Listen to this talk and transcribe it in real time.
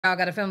Y'all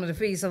got to film the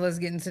feed, so let's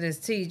get into this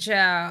tea,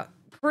 child.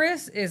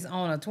 Chris is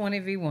on a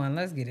 20v1.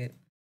 Let's get it.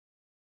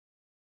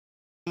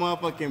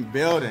 Motherfucking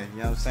building,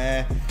 you know what I'm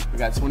saying? We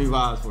got 20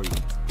 vibes for you,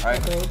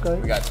 right?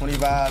 Okay. We got 20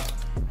 vibes,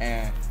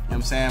 and you know what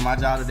I'm saying? My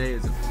job today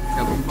is to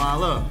help you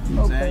find love. You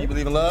know what I'm saying? You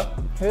believe in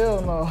love?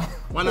 Hell no.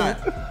 Why not?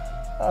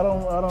 I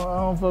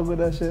don't fuck with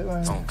that shit,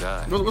 man. Oh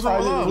God. What's wrong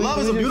with love? Love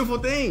is a beautiful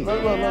thing.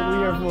 Look, we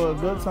here for a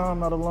good time,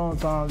 not a long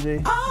time, G.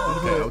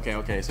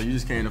 Okay. So you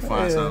just came to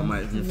find something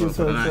like you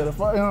for the night. You know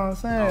what I'm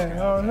saying? You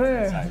know what I'm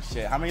saying? Type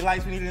shit. How many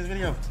likes we need in this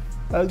video?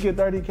 Let's get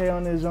 30K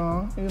on this,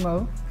 John. You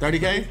know.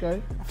 30K?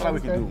 Okay. I feel like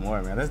we can do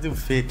more, man. Let's do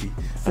 50.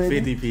 A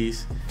 50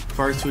 piece.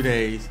 First 2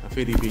 days, a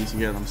 50 piece. You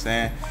get what I'm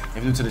saying? If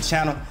you're new to the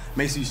channel,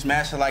 make sure you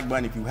smash the like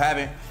button if you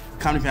haven't.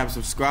 Comment if you haven't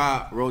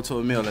subscribed. Road to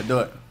a mill. Let's do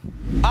it.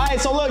 All right,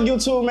 so look,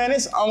 YouTube, man,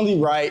 it's only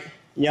right.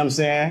 You know what I'm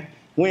saying?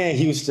 We're in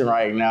Houston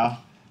right now.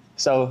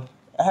 So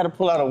I had to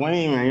pull out a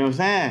wing, man. You know what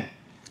I'm saying?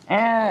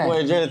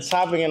 Boy, Jay the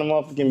topic in the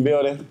motherfucking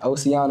building.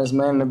 Oceanus,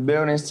 man, in the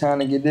building. It's time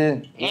to get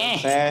in. You know what I'm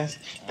saying?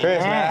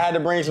 Chris, man, I had to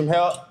bring some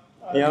help.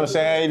 You know what I'm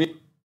saying? Like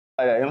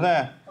that, you know what I'm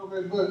saying?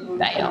 Okay, good.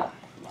 Damn. All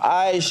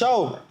right,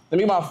 show. Let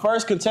me my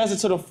first contestant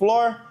to the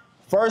floor.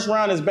 First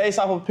round is based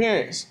off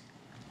appearance.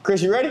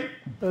 Chris, you ready?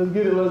 Let's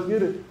get it. Let's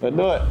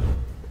do it.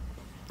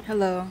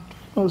 Hello.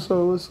 What's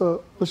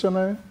up? What's your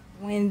name?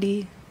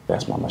 Wendy.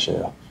 That's my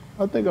Michelle.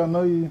 I think I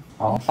know you.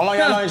 How long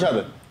y'all know each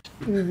other?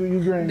 You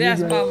green. That's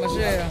you my green.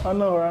 Michelle. I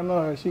know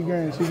her. She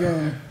green.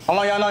 How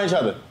long y'all know each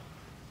other?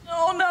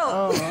 Oh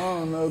no. I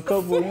don't know. A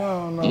couple, I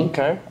don't know.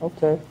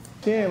 Okay.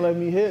 She ain't let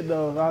me hit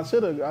though. I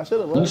should have. You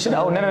should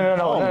have. Oh, no.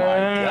 Oh my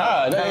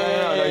God.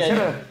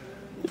 Yeah.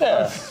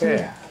 That's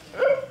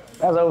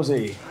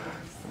OC.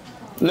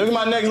 Look at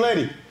my next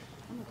lady.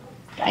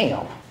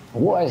 Damn.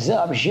 What's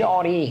up,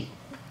 shorty?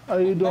 How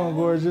you doing,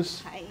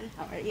 gorgeous? Hi.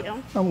 How are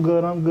you? I'm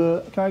good.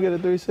 Can I get a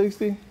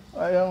 360?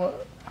 I am.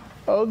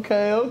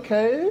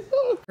 Okay.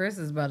 Chris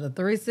is about to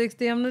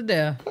 360 him to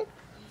death.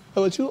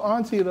 But you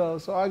auntie though,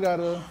 so I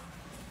gotta.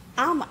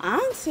 I'm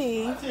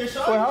auntie. Wait,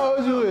 how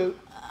old you is?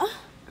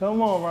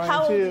 Come on, Ryan.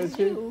 How old chill. is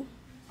you?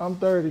 I'm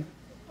 30.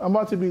 I'm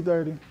about to be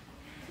 30.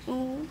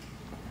 Mm-hmm.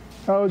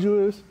 How old you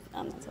is?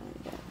 I'm not telling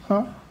you that.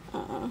 Huh?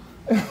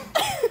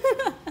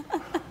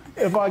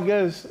 If I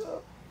guess.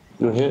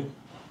 You hit?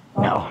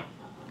 No.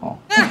 Oh.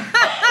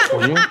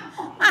 Would you?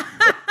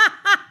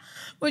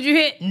 Would you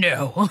hit?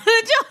 No.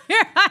 Did you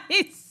hear how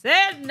he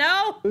said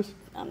no?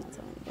 I'm not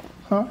telling you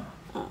that. Huh?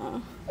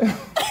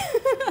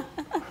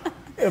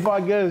 If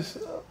I guess.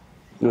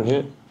 You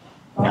hit?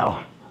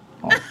 No.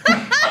 Oh.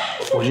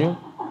 Would you?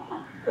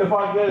 If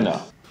I guess. No.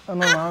 I'm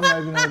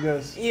not even gonna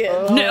guess.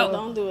 Yeah. No.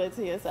 Don't do it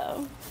to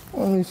yourself.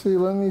 Let me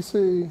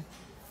see.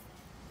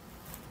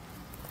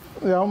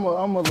 Yeah, I'm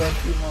a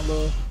lefty, my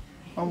love.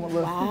 I'm a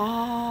lefty.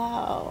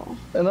 Wow.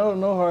 And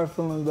no hard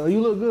feelings though.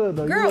 You look good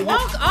though. Girl,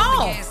 walk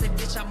off.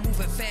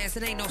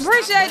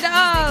 Appreciate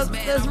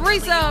the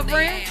resub,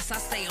 friend.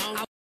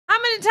 How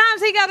many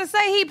times he got to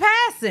say he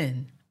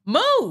passing?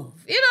 Move.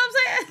 You know what I'm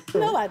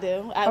saying? No, I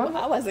do.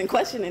 I wasn't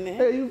questioning it.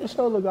 Hey, you for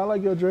sure look. I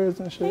like your dreads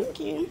and shit. Thank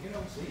you.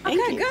 Okay,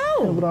 Yeah,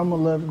 go. but I'm a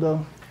left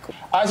though.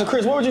 All right, so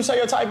Chris, what would you say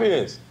your type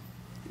is?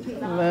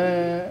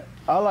 Man,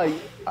 I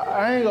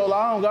ain't gonna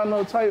lie, I don't got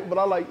no type, but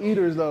I like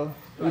eaters though.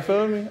 You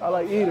feel me? I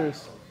like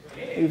eaters.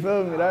 You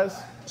feel me?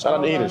 That's Shout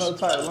out to eaters. No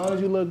type. As long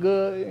as you look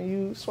good and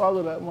you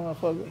swallow that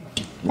motherfucker.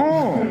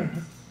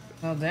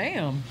 Oh,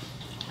 damn.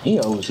 He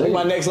always Look at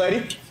my next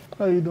lady.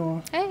 How you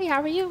doing? Hey,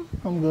 how are you?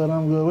 I'm good.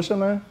 What's your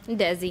name?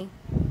 Desi.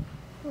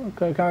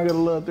 Okay, can I get a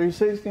little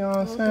 360, you know what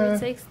I'm saying?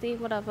 360,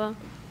 whatever.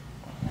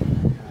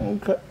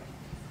 Okay.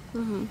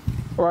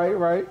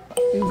 Right.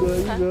 You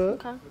good.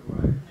 Okay.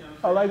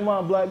 I like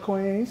my black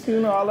queens.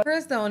 You know, I like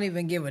Chris don't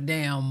even give a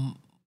damn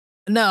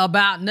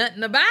about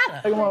nothing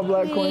about her. my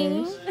black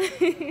queens.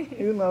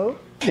 You know.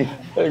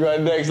 Look at my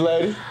next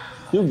lady.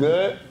 You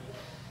good?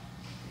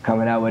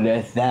 coming out with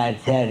that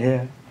side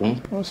tattoo.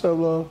 What's up,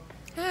 love?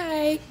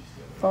 Hi.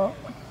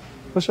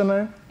 What's your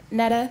name?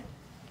 Netta.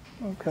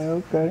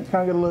 Okay. Can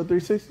I get a little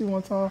 360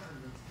 one time?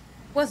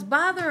 What's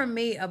bothering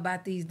me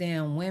about these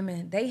damn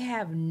women, they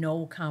have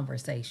no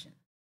conversation.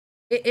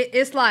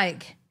 It's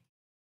like,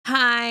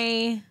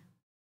 hi.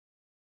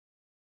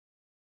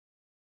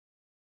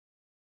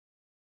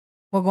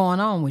 What going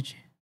on with you?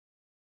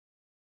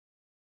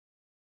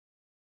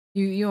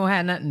 You don't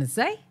have nothing to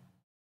say?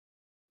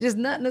 Just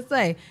nothing to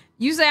say.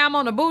 You say I'm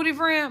on the booty,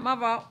 friend? My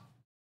fault.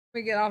 Let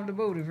me get off the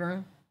booty,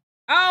 friend.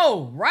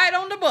 Oh, right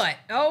on the butt.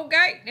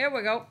 Okay, there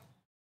we go.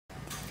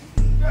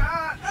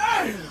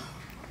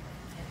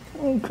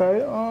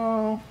 Okay,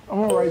 I'm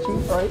gonna write you.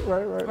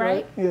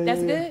 Right. Yeah,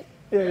 that's good?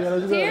 Yeah,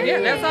 that's good. Yeah,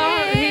 that's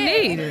all he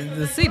needs is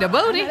to see the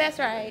booty. Oh, that's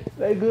right.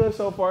 They good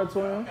so far,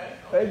 twin.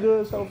 They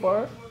good so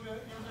far.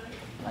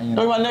 Look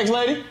at my next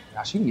lady.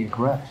 Now she can get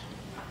crushed.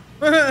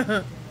 She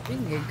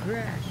can get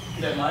crashed.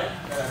 That mic.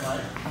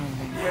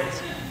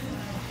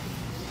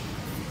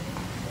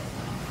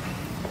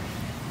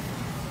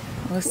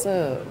 What's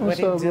up? What's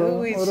what up, it do bro?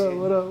 with What you? up,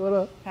 what up, what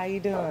up? How you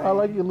doing? I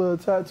like your little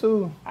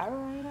tattoo. All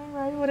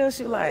right. What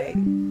else you like? I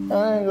ain't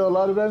gonna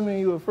lie, does that mean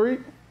you a freak?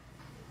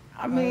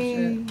 I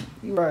mean,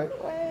 You right.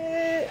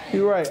 what?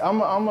 You right. I'm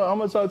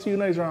gonna talk to you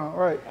next round.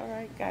 Right. All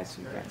right, got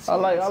you. I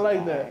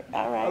like that.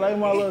 All right. I like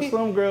my little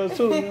slim girls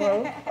too, you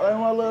know? I like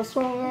my little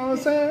slim, you know what I'm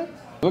saying?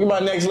 Look at my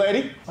next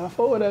lady. I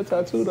fuck with that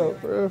tattoo though,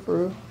 for real, for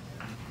real.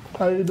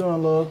 How you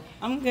doing, love?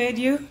 I'm good,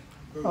 you?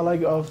 I like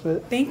your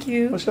outfit. Thank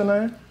you. What's your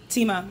name?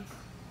 Tima.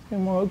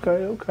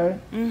 Okay.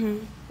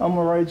 I'm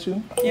gonna write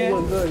you. Yeah. You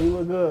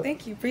look good.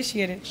 Thank you,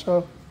 appreciate it.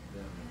 So,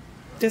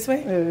 This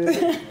way?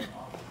 yeah.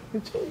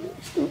 Get your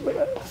stupid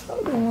ass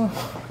out there.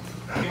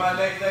 Get my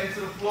next lady to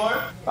the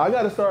floor. I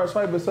gotta start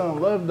swiping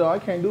something left though. I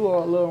can't do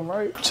all of them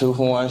right. 2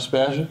 for 1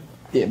 special.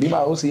 Yeah, be my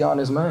OC on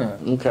this man.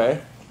 Okay.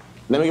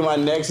 Let me get my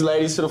next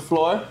ladies to the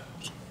floor.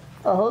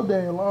 I hope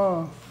they ain't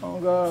long. Oh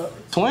God.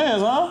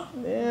 Twins, huh?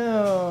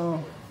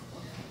 Damn.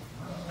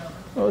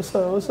 What's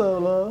up,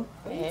 love?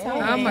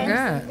 Oh my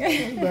God.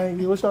 Thank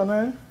you. What's your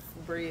name?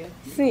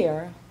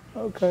 Sierra.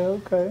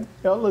 Okay.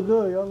 Y'all look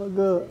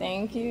good.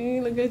 Thank you.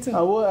 You look good too.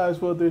 I would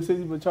ask for a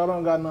 360, but y'all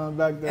don't got nothing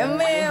back there.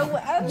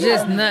 Man,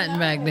 Just nothing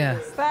back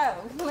there.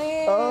 stop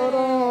playing. Hold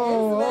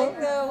on. Back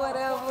there,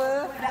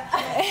 whatever.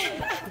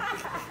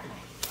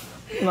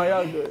 No,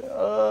 y'all good.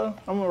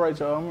 I'm gonna write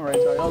y'all.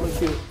 Y'all look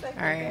cute. All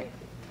right.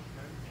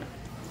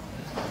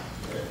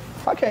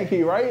 I can't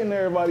keep writing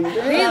everybody. He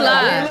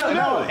lied.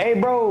 No. Hey,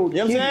 bro, You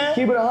know what I'm saying?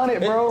 keep it 100,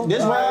 bro.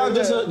 This round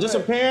Alright, just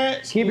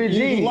appearance. Keep it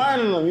G. You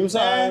learning them, you know what I'm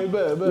saying?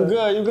 Alright,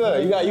 bet. You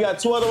good. You got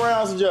 2 other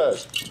rounds to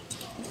judge.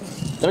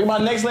 Let me get my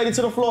next lady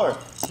to the floor.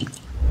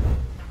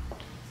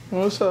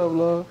 What's up,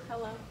 love?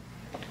 Hello.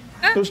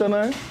 What's your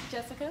name?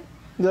 Jessica?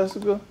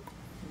 Jessica.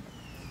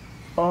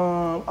 I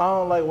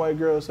don't like white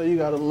girls, so you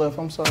got to left.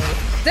 I'm sorry.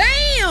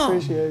 Damn.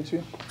 Appreciate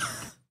you.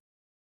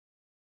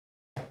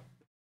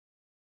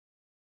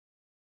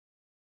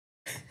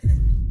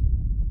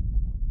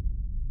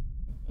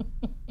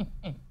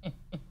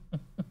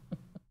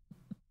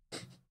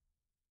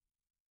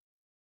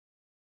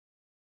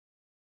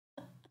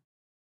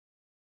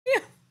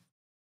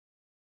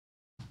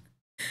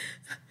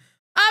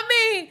 I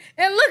mean,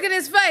 and look at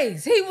his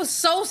face. He was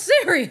so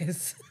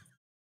serious.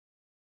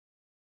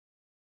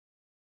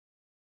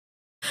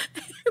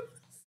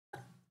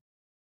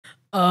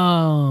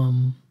 I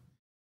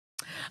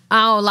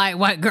don't like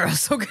white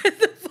girls, so get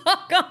the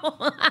fuck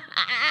on.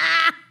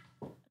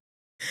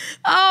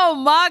 Oh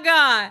my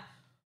God.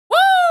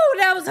 Woo,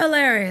 that was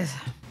hilarious.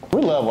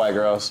 We love white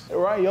girls.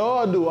 Right,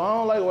 y'all do. I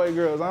don't like white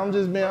girls. I'm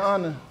just being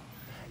honest.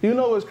 You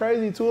know what's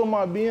crazy? 2 of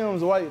my BMs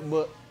white,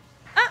 but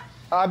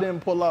I didn't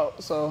pull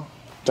out, so.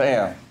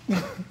 Damn. Go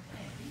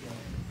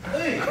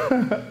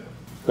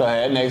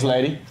ahead, next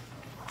lady.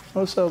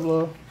 What's up,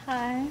 love?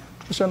 Hi.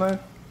 What's your name?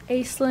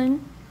 Aislinn.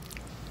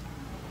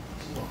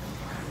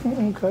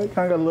 Okay, kind of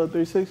got a little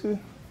 360.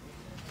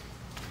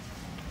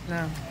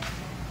 No.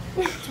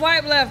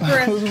 Swipe left,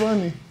 Chris. What's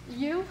funny?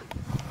 You?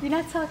 You're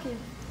not talking.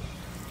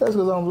 That's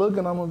because I'm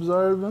looking, I'm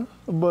observing.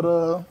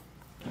 But,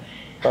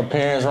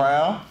 Appearance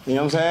round, you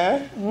know what I'm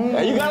saying?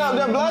 Hey, you got out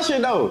that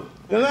blushing though.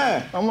 You know what I'm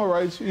saying? I'm gonna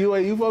write you.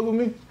 Wait, you fuck with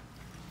me?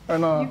 Or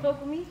no? You fuck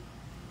with me?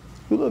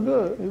 You look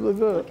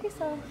good. Okay,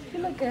 so you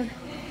look good.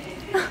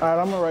 All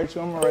right, I'm gonna write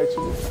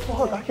you.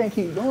 Fuck, I can't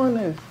keep doing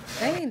this.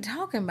 They ain't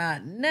talking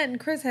about nothing.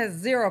 Chris has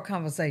 0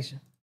 conversation.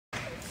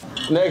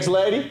 Next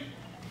lady.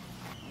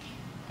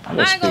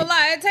 I ain't gonna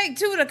lie, it take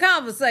 2 to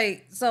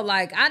conversate. So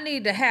like, I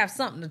need to have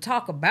something to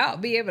talk about,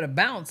 be able to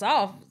bounce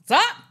off.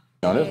 Stop.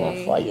 On this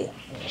one, fire.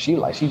 She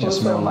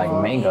just smell like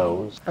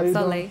mangoes. How you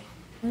doing?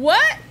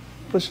 What?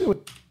 But she,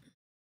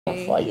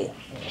 Fire.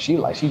 She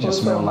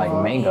just smell like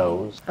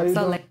mangoes. how you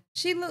doing?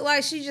 She look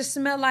like she just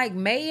smell like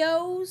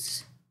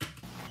mayos.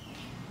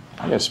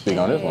 I gotta speak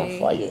on this one,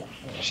 fire.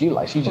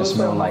 She just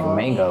smell like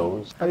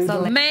mangoes. How you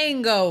doing?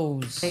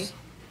 Mangoes.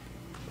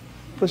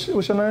 What's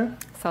your name?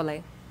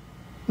 Soleil.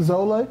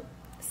 Zole?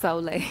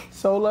 Soleil.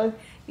 Soleil?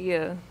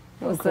 Yeah.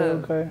 What's Okay,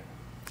 up? okay.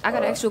 I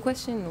gotta ask you a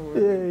question. Or,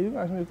 Yeah, you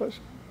ask me a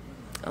question.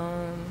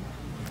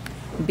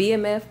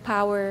 BMF,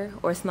 power,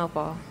 or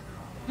snowfall?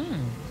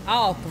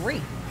 All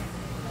 3.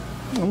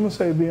 I'm gonna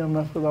say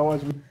BMF because I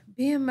watch.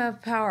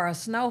 BMF power or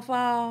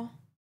snowfall?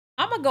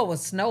 I'm gonna go with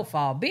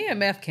snowfall.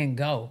 BMF can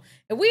go.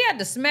 If we had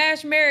to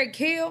smash, marry,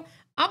 kill,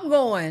 I'm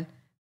going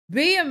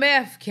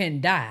BMF can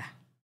die.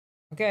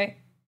 Okay?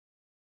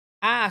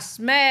 I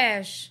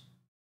smash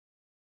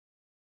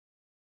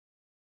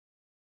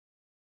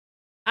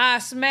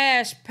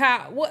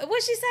power.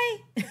 What'd she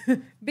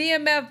say?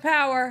 BMF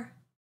power.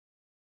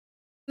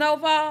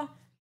 Snowfall.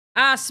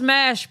 I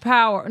smash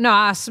power. No,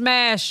 I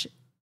smash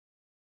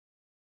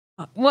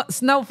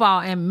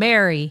snowfall and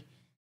marry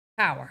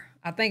power.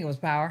 I think it was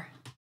power.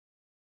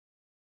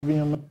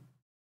 BMF.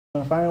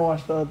 If I ain't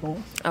watched the other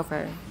ones.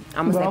 Okay.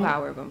 I'm gonna say I'm-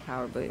 power, but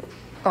I'm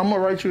gonna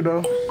write you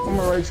though. I'm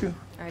gonna write you.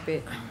 I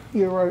bet.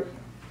 You're right.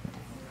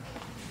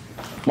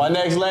 My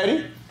next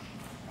lady.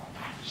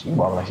 She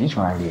walk like she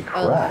trying to get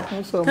crushed.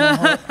 What's up, my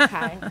heart?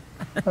 Hi.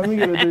 Let me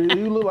get a 3.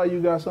 You look like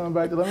you got something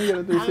back there. Let me get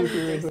a 360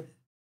 real quick.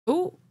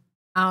 Ooh.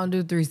 I don't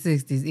do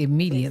 360s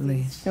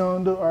immediately. You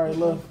don't do, all right,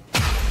 look.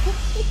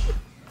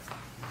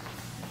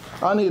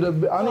 I need a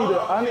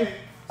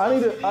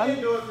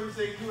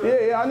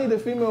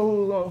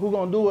female who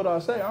gonna do what I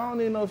say. I don't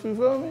need no, you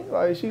feel me?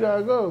 Like, she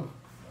gotta go.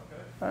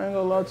 I ain't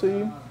gonna lie to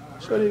you.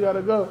 Shorty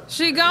gotta go.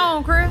 She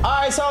gone, Chris.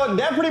 All right, so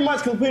that pretty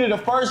much completed the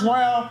first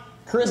round.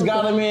 Chris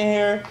got him in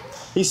here.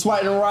 He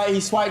swiped him right,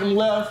 he swiped him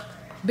left.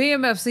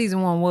 BMF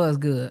season 1 was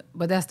good,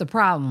 but that's the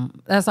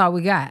problem. That's all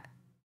we got.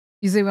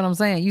 You see what I'm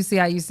saying? You see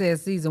how you said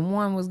season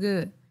 1 was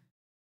good?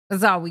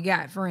 That's all we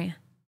got, friend.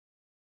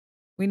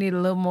 We need a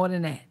little more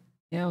than that.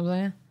 You know what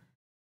I'm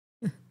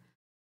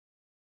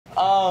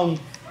saying?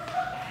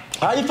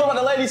 How you feel about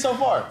the ladies so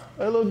far?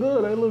 They look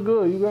good, they look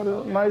good. You got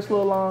a nice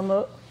little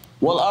lineup.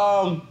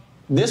 Well,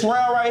 this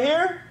round right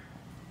here,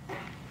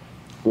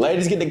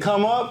 ladies get to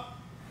come up.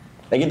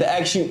 They get to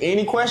ask you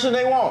any question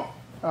they want.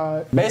 All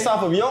right. Based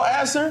off of your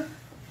answer,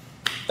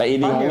 they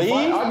either gonna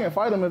leave. I can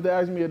fight them if they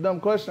ask me a dumb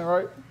question,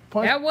 right?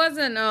 Punch That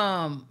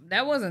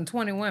wasn't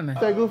 20 women.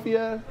 that goofy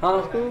ass.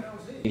 Huh? Cool.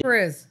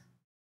 Chris,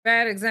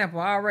 bad example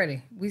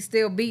already. We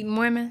still beating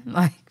women?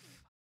 Like,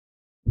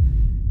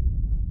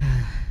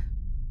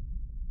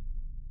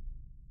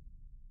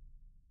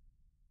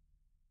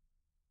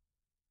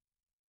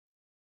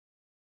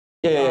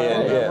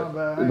 Yeah. My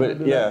bad. I ain't But gonna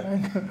do yeah,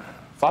 that.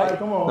 fight. All right,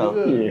 come on. No.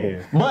 We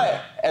good. Yeah.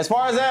 But as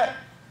far as that,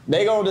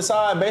 they gonna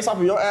decide based off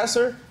of your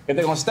answer if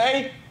they're gonna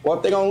stay or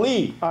if they're gonna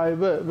leave. All right,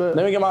 bet.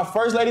 Let me get my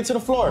first lady to the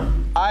floor.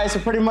 All right, so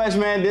pretty much,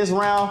 man, this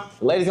round,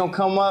 the lady's gonna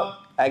come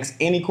up, ask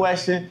any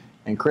question,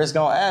 and Chris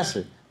gonna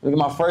answer. Let me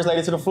get my first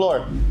lady to the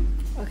floor.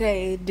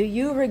 Okay, do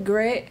you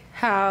regret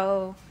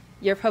how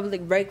your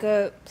public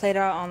breakup played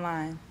out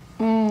online?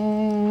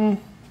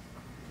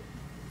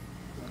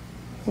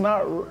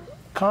 Not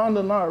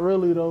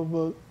really though,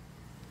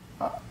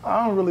 but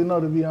I don't really know,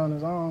 to be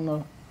honest. I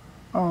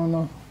don't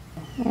know.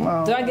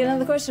 Do I get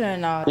another question or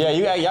not? Yeah,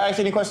 y'all ask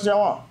any questions y'all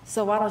want.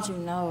 So why don't you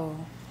know?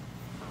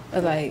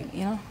 Or like,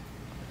 you know?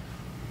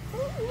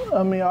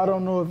 I mean, I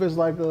don't know if it's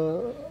like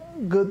a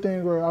good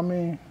thing or, I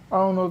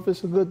don't know if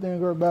it's a good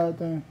thing or a bad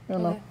thing, you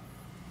know,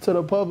 to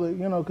the public,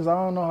 you know, because I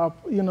don't know how,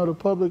 you know, the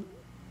public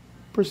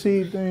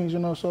perceive things, you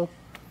know, so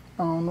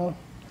I don't know.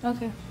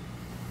 Okay.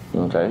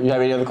 Okay, you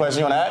have any other questions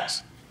you want to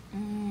ask?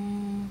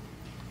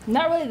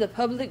 Not really the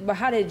public, but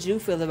how did you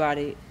feel about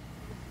it?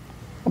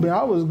 I mean,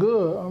 I was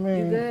good.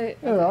 You good?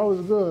 Yeah, I was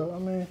good. I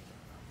mean,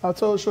 I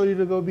told Shorty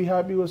to go be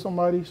happy with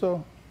somebody,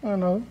 so, you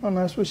know, and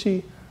that's what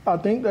I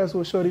think that's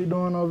what Shorty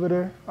doing over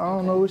there. I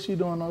don't know what she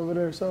doing over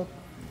there, so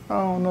I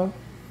don't know.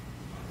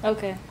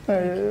 Okay.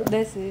 Yeah.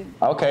 That's it.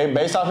 Okay,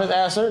 based off his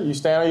answer, you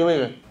staying or you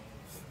leaving?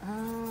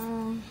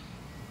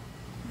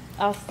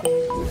 I'll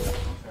stay.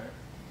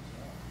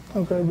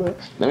 Okay, but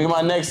Let me get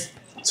my next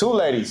two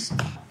ladies.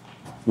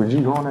 Would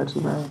you go on that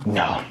too, man?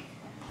 No.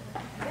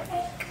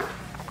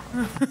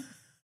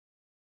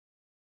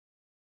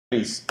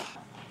 Ladies.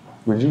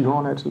 Would you go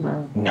on that too,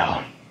 man?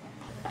 No.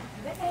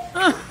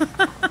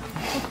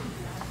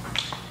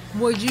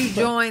 would you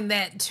join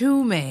that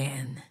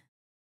 2-man?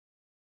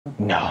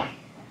 No.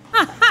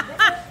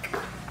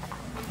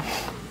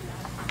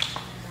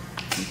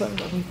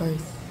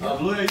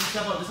 Blue, you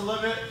step up just a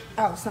little bit.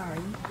 Oh, sorry.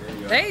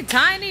 They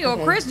tiny or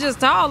Chris just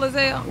tall as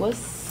hell.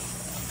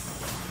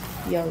 What's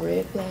your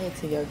red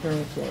flags and your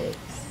green flags?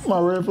 my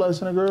red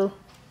flags in a girl,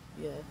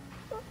 Yeah.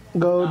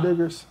 gold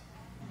diggers.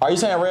 Are you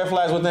saying red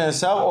flags within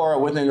himself or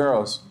within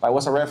girls? Like,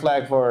 what's a red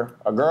flag for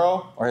a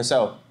girl or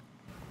himself?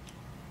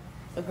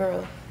 A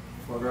girl.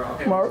 For a girl,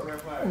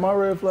 okay. My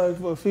red flag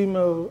for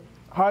female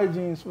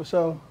hygiene's for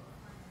sure.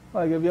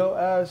 Like if your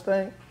ass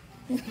stink,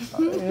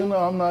 you know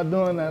I'm not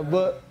doing that.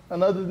 But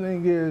another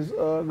thing is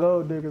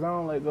gold diggers. I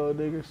don't like gold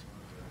diggers.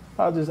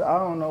 I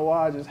don't know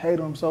why. I just hate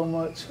them so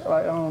much.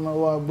 Like I don't know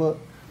why.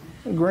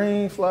 But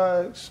green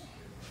flags,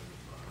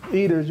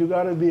 eaters. You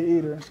gotta be an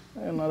eater.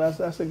 You know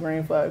that's a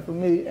green flag for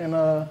me. And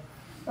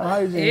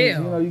hygiene. Ew. You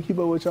know you keep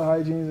up with your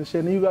hygienes and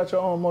shit. And you got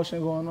your own motion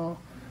going on.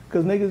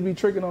 Cause niggas be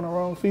tricking on the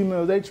wrong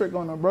females. They trick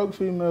on the broke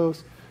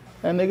females.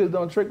 And niggas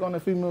don't trick on the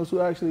females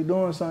who actually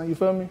doing something, you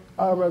feel me?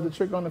 I'd rather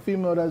trick on the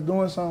female that's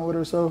doing something with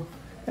herself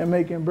and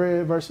making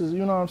bread versus,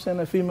 you know what I'm saying,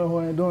 the female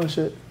who ain't doing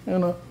shit, you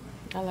know?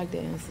 I like the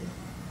answer.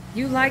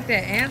 You like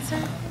that answer?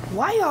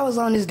 Why you always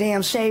on this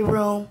damn shade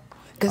room?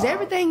 Because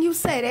everything you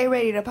say, they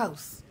ready to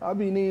post. I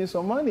be needing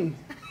some money.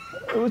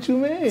 What you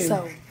mean?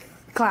 So,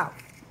 clout.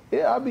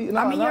 Yeah, I be.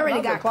 I mean, you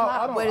already got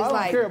clout, but it's I don't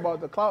like- care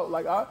about the clout.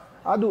 Like,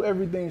 I do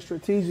everything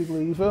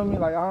strategically, you feel me?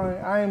 Like,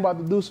 I ain't about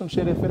to do some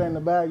shit if it ain't the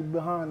bag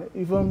behind it,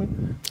 you feel me?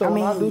 So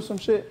when I do some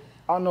shit,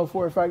 I know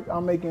for a fact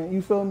I'm making,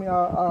 you feel me?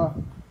 I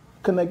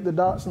connect the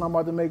dots and I'm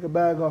about to make a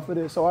bag off of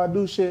this. So I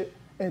do shit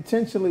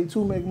intentionally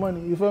to make money,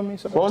 you feel me?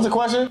 So, What was the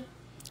question?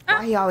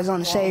 Why he always on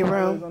the shade I'm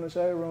always room? on the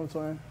shade room,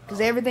 twin.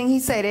 Because everything he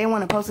say, they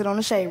want to post it on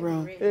the shade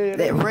room. Yeah,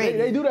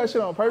 they do that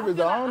shit on purpose,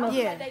 though. I don't know.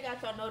 Yeah. They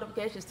got your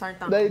notifications turned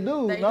on. They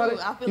do. They No, do.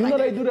 they- I feel you like know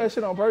they do that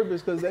shit on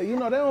purpose because they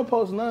don't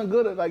post nothing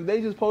good. Like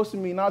they just posted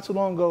me not too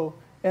long ago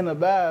in a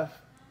bath,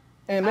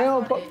 and they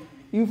don't.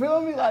 You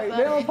feel me? Like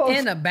they don't post.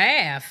 In a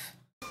bath.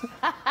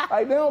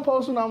 Like, they don't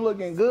post when I'm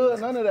looking good,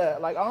 none of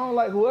that. Like, I don't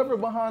like whoever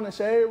behind the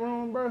shade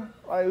room, bro.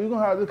 Like, you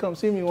gonna have to come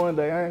see me one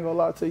day. I ain't gonna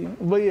lie to you.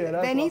 But yeah,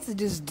 that's They need to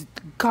just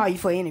call you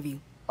for an interview.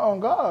 Oh,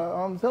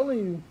 God, I'm telling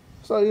you.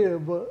 So yeah,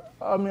 but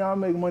I mean, I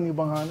make money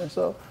behind it.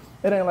 So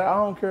it ain't like, I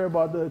don't care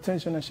about the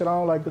attention and shit. I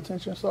don't like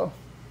attention, so.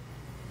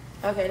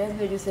 Okay, that's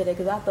good you said that,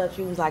 because I thought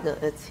you was like an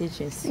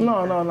attention seeker. No,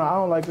 I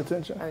don't like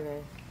attention.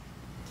 Okay.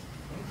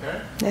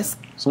 That's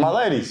So my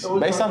ladies,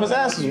 based off his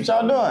answers, what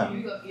y'all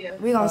doing?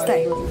 We gonna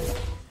stay. Look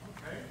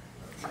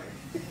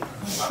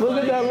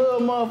at that little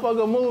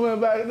motherfucker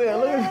moving back there.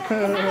 Look at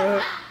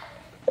that.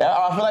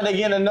 I feel like they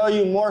getting to know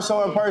you more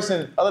so in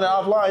person other than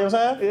offline, you know what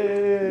I'm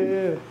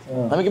saying?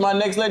 Yeah. Let me get my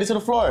next lady to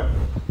the floor.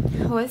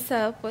 what's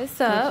up. What's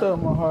up,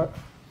 my heart?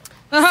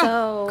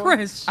 So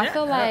Chris, I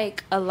feel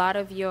like a lot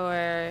of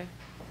your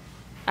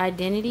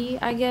identity,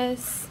 I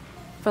guess,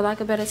 for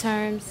lack of better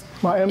terms,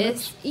 My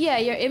image?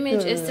 your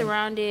image is Yeah.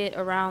 surrounded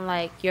around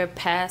like your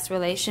past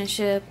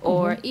relationship,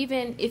 or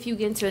even if you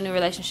get into a new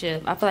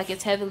relationship, I feel like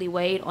it's heavily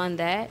weighed on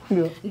that.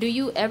 Yeah. Do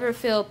you ever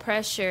feel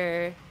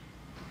pressure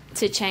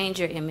to change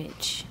your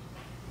image?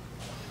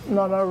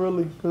 No, not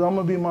really, because I'm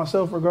going to be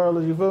myself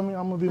regardless, you feel me?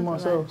 I'm going to be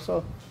myself,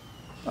 so.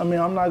 I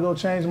mean, I'm not going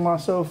to change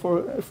myself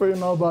for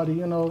nobody,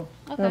 you know.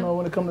 Okay. You know,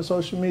 when it comes to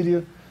social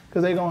media,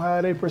 because they going to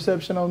have their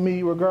perception of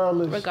me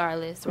regardless.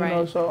 Regardless, You right.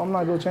 know, so I'm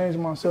not going to change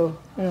myself,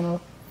 you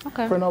know,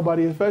 Okay. for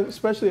nobody,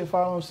 especially if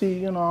I don't see,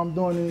 you know, I'm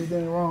doing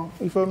anything wrong.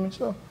 You feel me?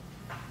 So.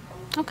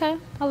 Okay,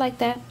 I like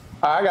that.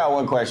 I got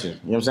one question.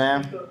 You know what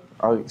I'm saying? You know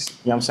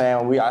what I'm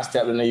saying? I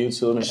stepped into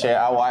YouTube and shit.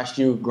 I watched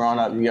you growing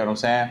up. You get what I'm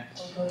saying?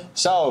 Okay.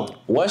 So,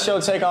 what's your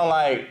take on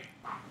like,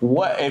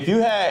 what if you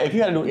had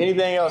to do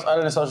anything else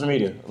other than social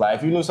media? Like,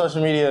 if you knew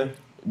social media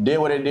did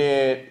what it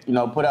did, you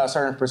know, put out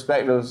certain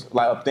perspectives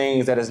like of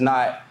things that is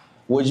not,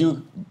 would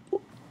you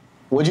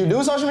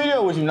do social media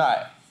or would you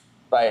not?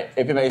 Like,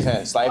 if it makes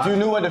sense. Like, if you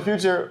knew what the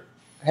future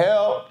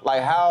held,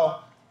 like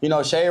how, you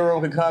know, Shade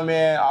Room could come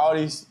in, all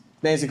these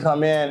things could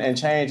come in and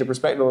change the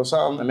perspective of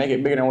something and make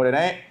it bigger than what it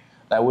ain't.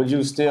 Like, would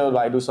you still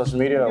like do social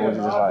media, or would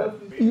you just like?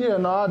 Yeah,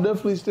 no, I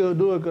definitely still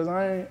do it because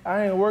I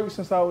ain't worked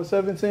since I was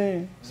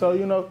 17. So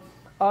you know,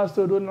 I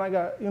still do it,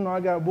 and I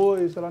got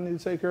boys that I need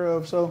to take care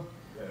of. So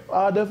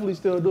I definitely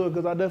still do it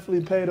because I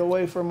definitely paid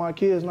away for my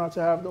kids not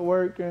to have to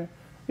work, and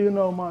you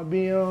know, my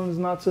BMs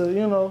not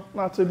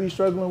to be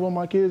struggling with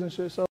my kids and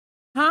shit. So.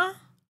 Huh?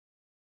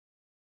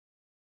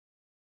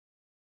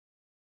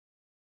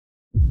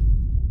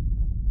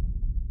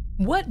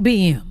 What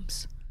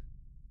BMs?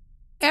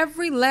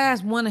 Every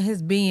last one of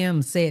his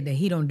BMs said that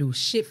he don't do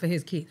shit for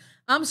his kids.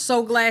 I'm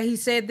so glad he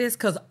said this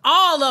because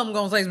all of them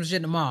gonna say some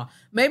shit tomorrow.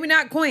 Maybe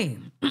not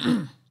Queen.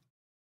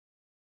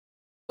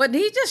 But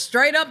he just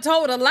straight up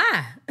told a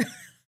lie.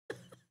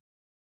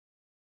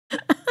 he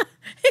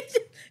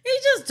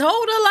just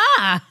told a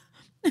lie.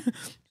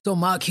 So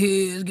my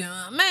kids,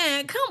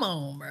 man, come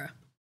on, bro.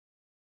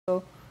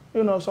 So,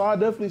 you know, so I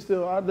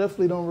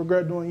definitely don't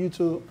regret doing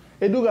YouTube.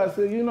 It do got,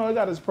 you know, it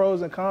got its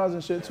pros and cons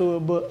and shit to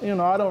it, but you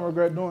know, I don't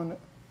regret doing it.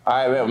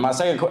 All right,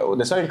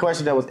 the second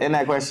question that was in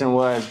that question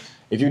was,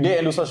 if you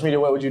didn't do social media,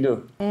 what would you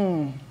do?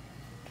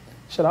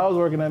 Shit, I was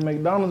working at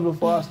McDonald's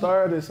before I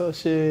started, so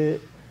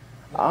shit,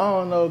 I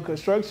don't know,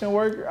 construction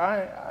worker,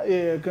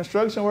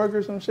 construction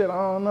worker, some shit, I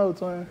don't know,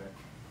 twin.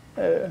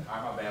 Yeah.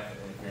 My bad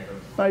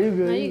for No, you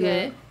good. No, you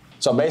good.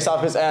 So based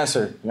off his answer,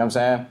 you know what I'm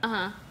saying?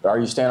 Are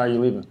you staying or are you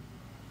leaving?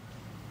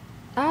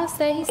 I'll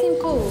say he seemed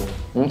cool.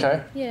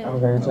 Okay. Yeah.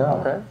 Okay.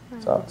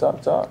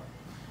 Talk.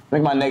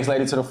 Bring my next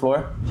lady to the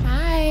floor.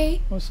 Hi.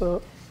 What's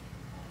up?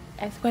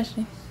 Ask a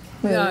question.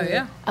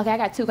 Yeah. Okay, I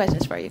got 2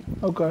 questions for you.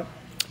 Okay.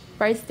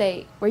 First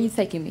date, where you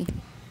taking me?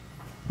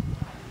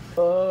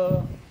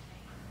 I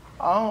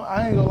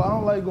ain't gonna lie, I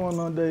don't like going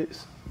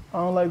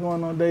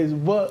on dates.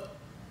 But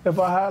if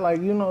I had,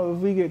 like, you know, if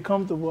we get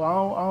comfortable, I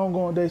don't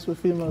go on dates with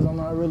females I'm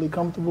not really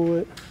comfortable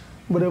with.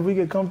 But if we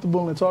get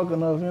comfortable and talk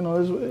enough, you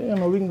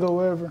know, we can go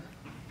wherever.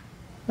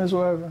 It's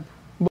wherever.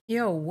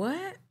 Yo,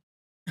 what?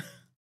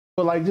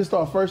 But like just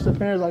our first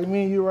appearance, like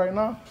me and you right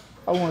now,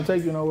 I won't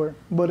take you nowhere.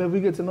 But if we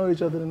get to know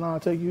each other, then I'll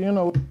take you, you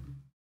know.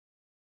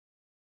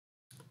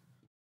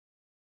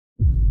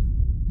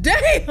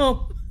 Damn!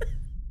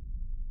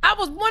 I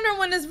was wondering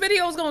when this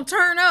video was gonna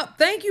turn up.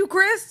 Thank you,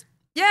 Chris.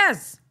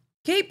 Yes.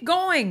 Keep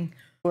going.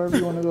 Wherever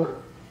you wanna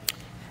go.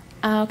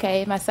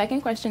 Okay, my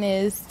second question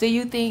is, do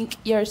you think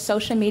your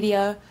social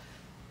media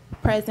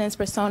presence,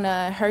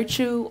 persona hurt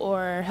you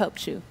or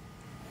helped you?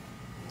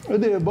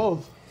 It did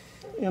both.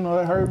 You know,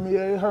 it hurt me,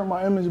 it hurt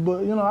my image,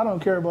 but you know, I don't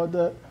care about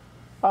that.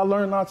 I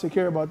learned not to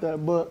care about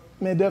that, but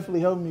it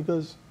definitely helped me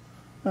because,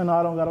 you know,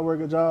 I don't gotta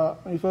work a job,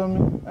 you feel me?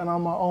 And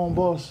I'm my own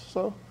boss,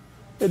 so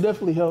it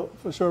definitely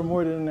helped for sure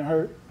more than it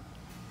hurt.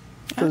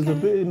 Because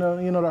you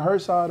know, the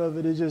hurt side of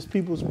it is just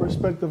people's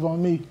perspective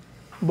on me.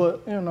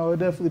 But, you know, it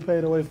definitely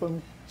paid away for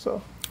me,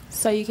 so.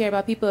 So you care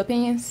about people's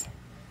opinions?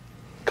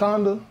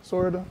 Kinda,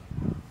 sorta.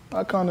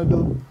 I kinda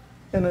do,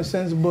 in a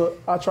sense, but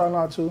I try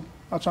not to.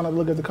 I try not to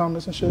look at the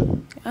comments and shit.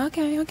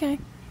 Okay.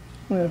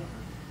 Yeah.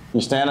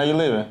 You staying or you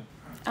leaving?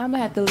 I'm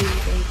gonna have to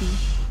leave, baby.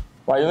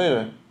 Why you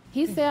leaving?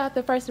 He said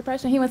after first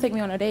impression, he wouldn't take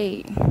me on a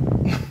date.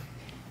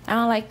 I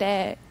don't like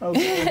that.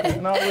 Okay.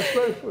 No,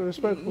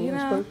 respectful. You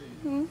know?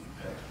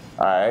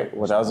 All right.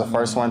 Well, that was the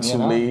first one to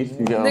leave.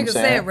 You get what I'm Nigga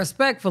saying? said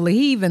respectfully.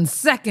 He even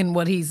second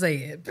what he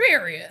said.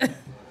 Period. Cause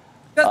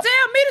tell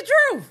me the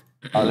truth.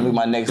 Let me move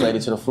my next lady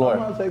to the I'm floor.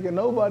 not taking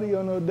nobody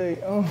on no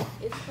date.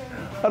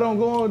 I don't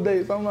go on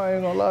dates. I'm not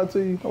even gonna lie to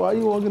you. Why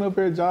you walking up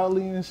here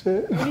jolly and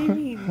shit? What do you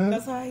mean?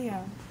 That's how I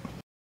am.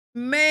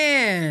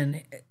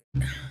 Man,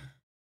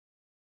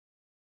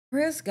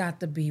 Chris got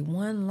to be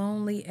one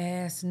lonely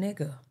ass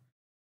nigga.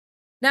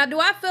 Now, do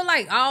I feel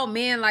like all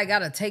men like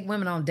gotta take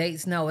women on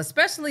dates? No,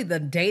 especially the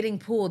dating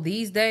pool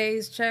these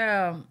days,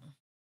 child.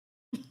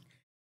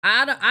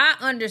 I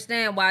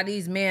understand why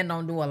these men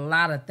don't do a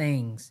lot of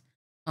things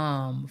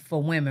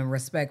for women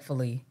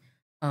respectfully,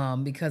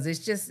 because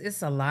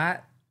it's a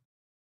lot.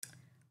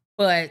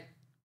 But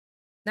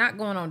not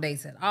going on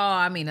dates at all.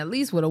 I mean, at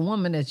least with a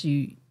woman that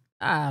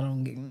I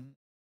don't get.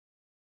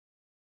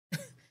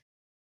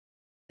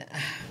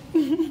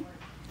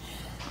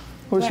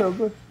 What's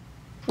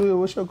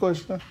your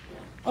question?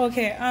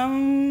 Okay.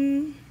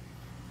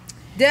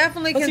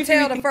 Definitely What's can your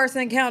tell favorite- the first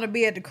encounter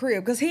be at the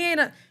crib because he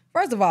ain't.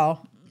 First of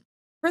all,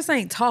 Chris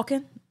ain't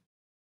talking.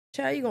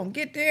 Child, you gonna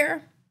get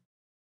there?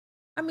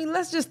 I mean,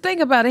 let's just think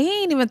about it.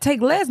 He ain't even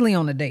take Leslie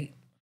on a date.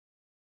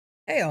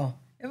 Hell,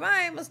 if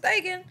I ain't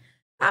mistaken,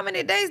 how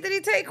many dates did he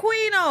take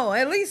Queen on?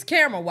 At least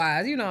camera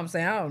wise, you know what I'm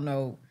saying. I don't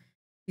know.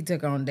 He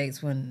took her on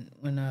dates when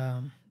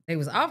they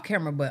was off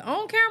camera, but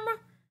on camera,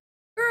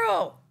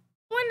 girl.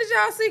 When did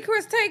y'all see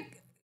Chris take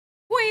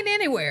Queen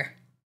anywhere?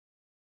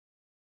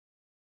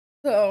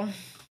 So,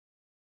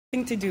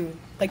 thing to do,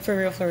 like for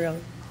real.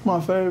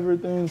 My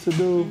favorite things to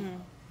do.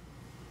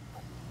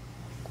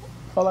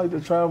 I like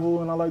to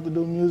travel and I like to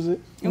do music.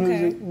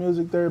 Okay.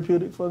 Music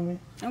therapeutic for me.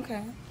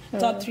 Okay. Yeah.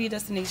 Top 3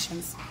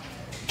 destinations.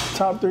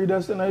 Top 3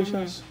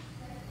 destinations.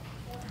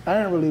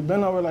 I ain't really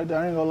been over like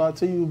that. I ain't gonna lie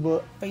to you,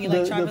 but you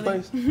like traveling? The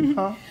place,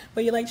 huh?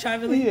 But you like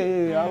traveling?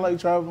 Yeah. I like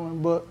traveling,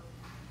 but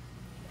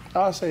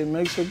I'll say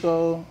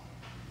Mexico,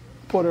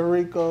 Puerto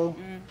Rico.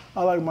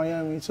 I like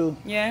Miami too.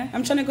 Yeah,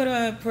 I'm trying to go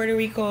to Puerto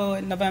Rico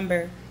in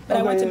November, but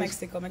I went to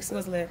Mexico.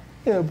 Mexico's lit.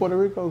 Yeah, Puerto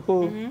Rico,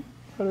 cool.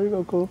 Puerto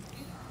Rico, cool.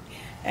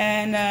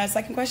 And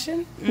second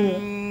question,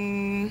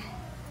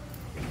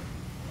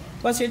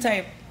 what's your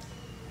type?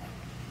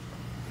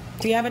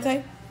 Do you have a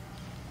type?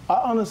 I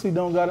honestly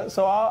don't got it.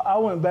 So I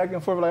went back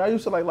and forth. Like I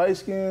used to like light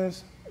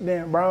skins,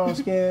 then brown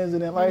skins,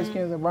 and then light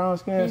skins and brown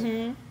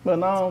skins. But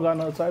now I don't got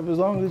no type. As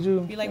long as you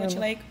like what you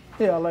like?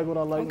 Yeah, I like what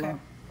I like. Okay. Now.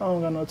 I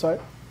don't got no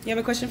type. You have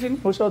a question for me?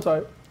 What's your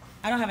type?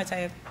 I don't have a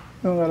type.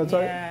 You don't got a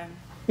type? Yeah.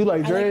 You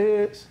like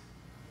dreadheads?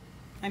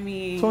 I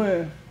mean.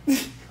 Twin.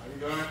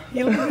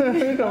 You look How you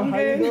good.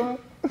 doing?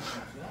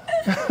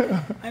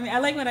 I mean, I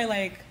like what I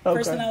like. Okay.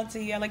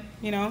 Personality, I like,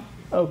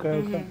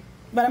 Okay.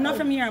 But I'm not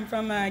from here. I'm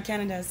from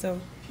Canada, so.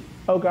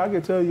 Okay, I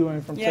can tell you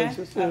ain't from Yeah?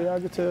 Texas. Yeah, I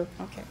can tell.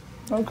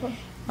 Okay.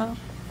 Well.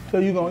 So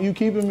you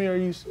keeping me or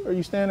you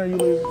staying or you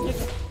leaving?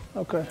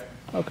 Okay,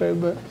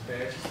 but.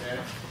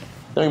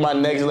 Let me my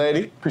next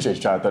lady. Appreciate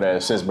you trying to throw that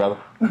assist, brother.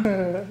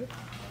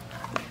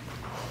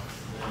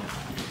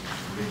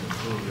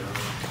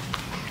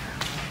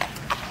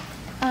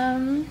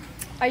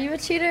 Are you a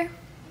cheater?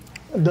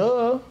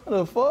 Duh,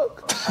 the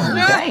fuck?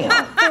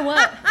 Damn. For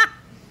what?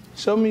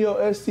 Show me your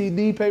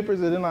STD papers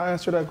and then I'll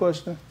answer that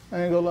question.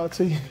 I ain't gonna lie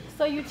to you.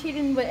 So you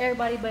cheating with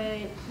everybody, but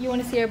you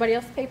want to see everybody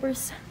else's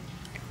papers?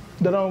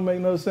 That don't make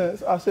no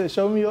sense. I said,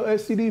 show me your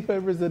STD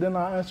papers and then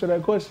I'll answer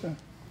that question.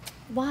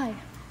 Why?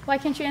 Why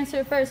can't you answer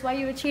it first? Why are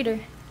you a cheater?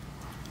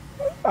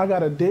 I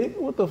got a dick?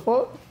 What the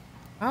fuck?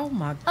 Oh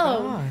my God.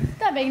 Oh,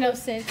 that makes no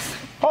sense.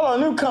 Hold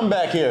on, you come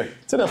back here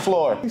to the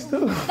floor.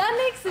 That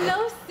makes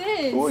no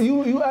sense. Well,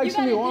 you asked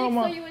me why you am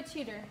got a I? dick, so you a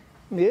cheater.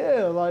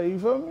 Yeah, like you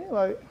feel me?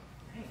 Like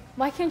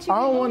Why can't you?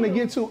 I don't want to to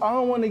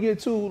get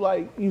too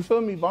like you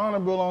feel me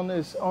vulnerable on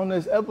this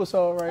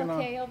episode right now.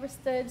 Okay,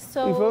 understood.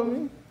 So. You feel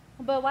me?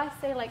 But why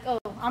say like, oh,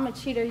 I'm a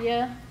cheater,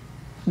 yeah?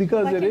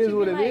 Because Why it can't is you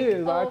what be it like,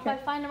 is. Oh, I if I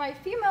can't. find the right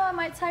female, I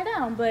might tie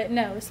down. But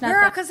no, it's not.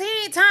 Girl, that. because he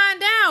ain't tying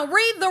down.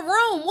 Read the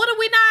room. What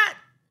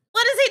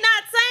is he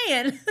not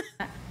saying?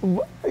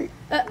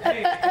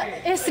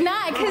 It's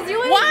not because you.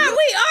 Why are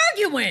we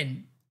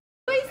arguing?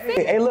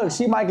 Hey, look,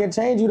 she might can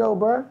change you though,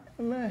 bro.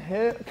 Man,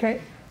 hell,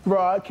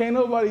 can't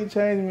nobody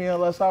change me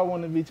unless I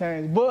want to be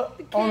changed. But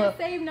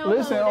save no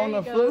listen, hoe. on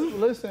There the you go.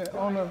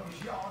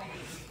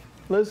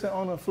 flip,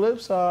 on the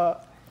flip side,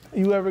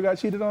 you ever got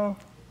cheated on?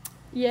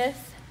 Yes.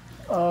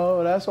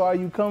 Oh, that's why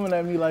you coming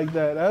at me like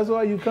that. That's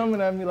why you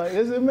coming at me like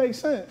this. It makes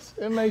sense.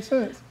 It makes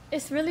sense.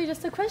 It's really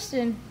just a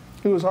question.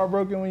 You was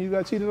heartbroken when you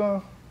got cheated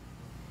on?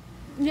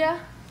 Yeah.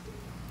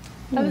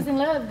 I was in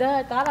love. Duh,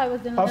 I thought I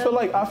was in love.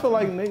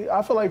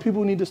 I feel like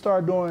people need to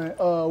start doing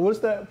what's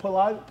that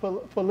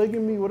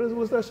polygamy?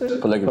 What's that shit?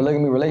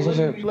 Polygamy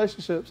relationships.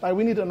 Relationships. Like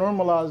we need to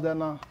normalize that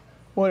now.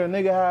 Where a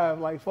nigga have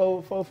like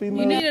four females.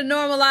 You need to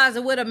normalize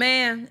it with a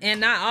man, and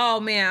not all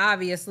men,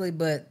 obviously,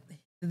 but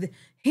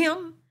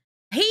him.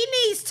 He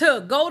needs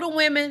to go to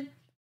women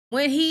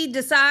when he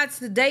decides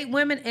to date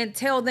women and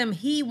tell them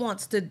he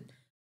wants to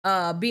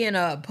be in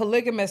a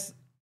polygamous,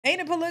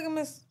 ain't a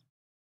polygamous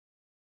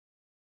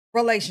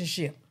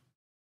relationship.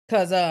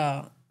 Because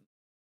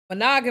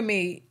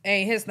monogamy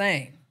ain't his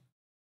thing.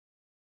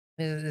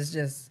 It's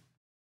just,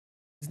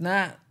 it's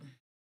not.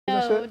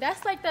 No,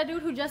 that's like that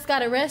dude who just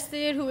got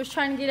arrested, who was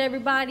trying to get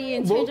everybody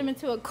and change them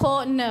into a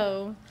cult.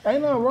 No.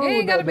 Ain't nothing wrong with that. It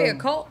ain't gotta be a though.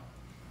 cult.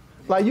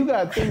 Like you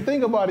got,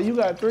 think about it. You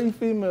got 3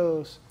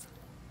 females.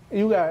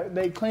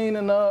 They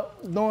cleaning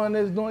up, doing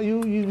this,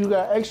 you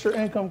got extra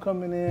income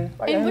coming in.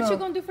 Like, And what you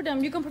gonna do for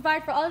them? You gonna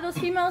provide for all of those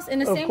females in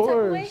the of same course,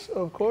 type of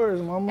way? Of course,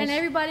 mama. And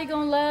everybody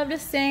gonna love the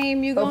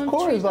same. You gonna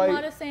treat them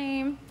all the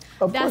same.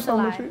 Of That's course, a I'm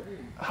lie. gonna treat.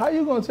 How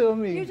you gonna tell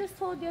me? You just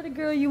told the other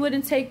girl you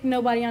wouldn't take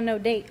nobody on no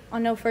date,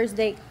 on no first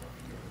date.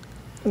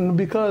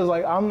 Because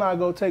like I'm not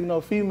gonna take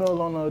no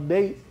female on a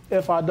date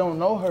if I don't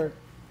know her.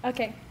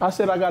 Okay. I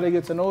said I gotta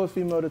get to know a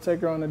female to take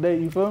her on a date.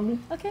 You feel me?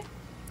 Okay.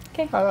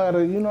 Okay. I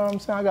gotta, you know what I'm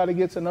saying? I gotta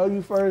get to know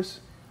you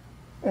first,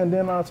 and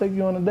then I'll take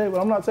you on a date. But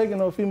I'm not taking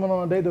no female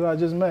on a date that I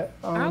just met.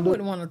 I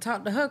wouldn't want to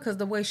talk to her because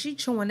the way she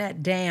chewing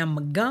that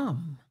damn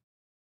gum.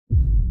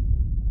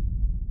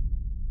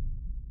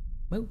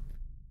 Move.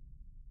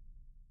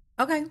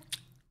 Okay.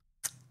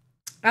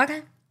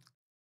 Okay.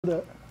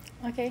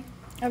 Okay.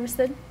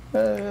 Understood.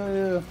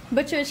 Yeah.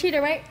 But you're a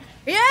cheater, right?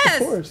 Yes.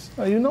 Of course.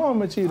 You know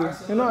I'm a cheater.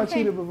 You know I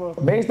cheated before.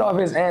 Based off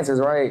his answers,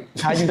 right?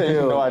 How you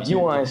feel? You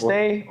want to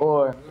stay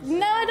or?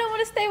 No, I don't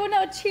want to stay with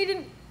no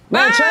cheating.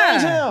 Man,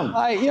 change him.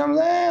 Like, you know what I'm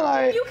saying?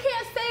 Like, You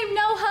can't save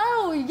no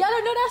hoe. Y'all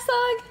don't know that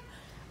song?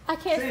 I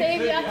can't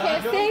save you. I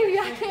can't save you.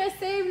 I can't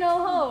save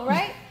no hoe,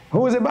 right?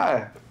 who is it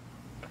by?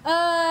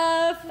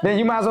 Then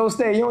you might as well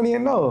stay. You don't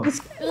even know. Look,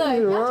 Right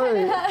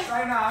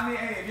now, I mean,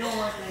 hey, if you don't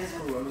want to stay in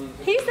school, I mean.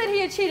 He said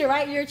he a cheater,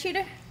 right? You're a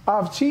cheater?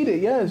 I've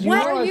cheated, yes. You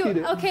What know are I you?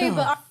 cheated. Okay,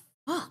 but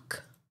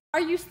fuck. Are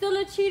you still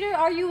a cheater?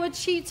 Are you a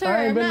cheater?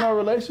 I ain't or been in not? no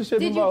relationship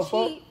Did in you about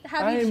 4. cheat?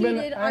 Have I you ain't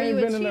cheated? I Are ain't you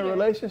been a in a cheater?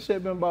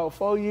 relationship in about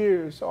 4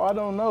 years, so I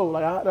don't know.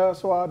 Like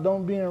that's why I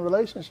don't be in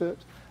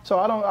relationships. So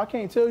I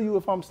can't tell you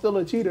if I'm still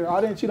a cheater.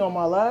 I didn't cheat on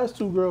my last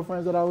 2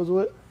 girlfriends that I was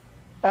with.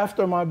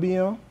 After my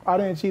BM, I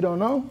didn't cheat on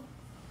them.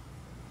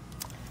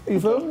 You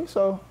feel me?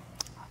 So.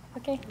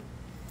 Okay.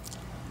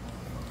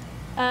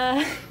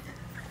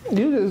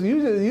 You just.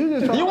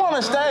 You want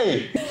to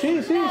stay? She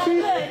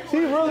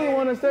really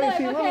want to stay. Look,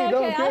 She okay, really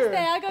don't okay, care. I'll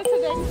stay. I'll go to the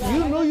next one.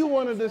 You knew you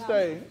wanted to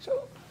stay.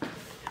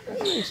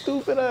 You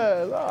stupid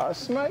ass. Ah,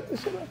 smack the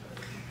shit up.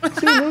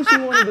 She knew she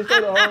wanted to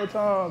stay the whole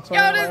time.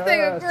 Yo, this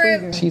nigga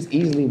crazy. She's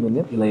easily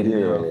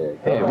manipulated.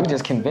 Yeah, we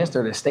just convinced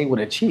her to stay with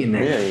a cheating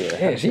nigga.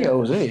 Yeah, she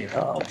owes it.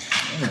 Oh,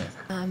 man.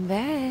 I'm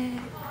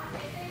back.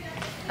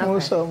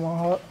 What's up, my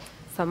heart?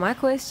 So my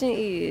question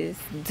is,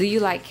 do you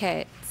like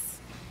cats?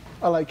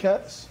 I like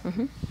cats.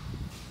 Mm-hmm.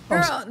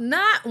 Girl,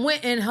 not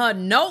went in her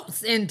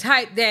notes and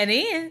typed that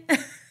in.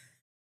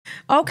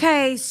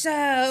 Okay,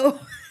 so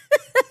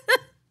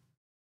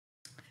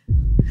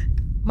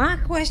my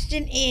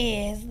question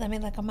is, let me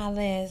look at my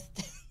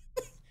list.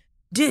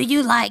 Do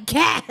you like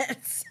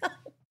cats?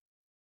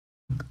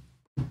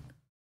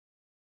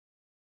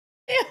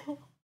 Ew.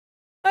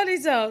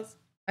 Honey toast.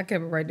 I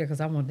kept it right there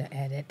because I wanted to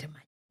add that to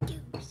my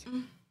news.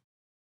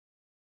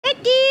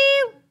 Thank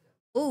you.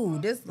 Ooh,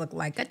 this look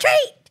like a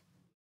treat.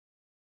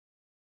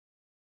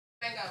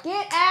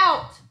 Get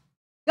out.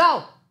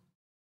 Go.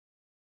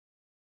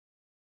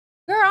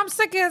 Girl, I'm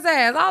sick of his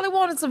ass. All he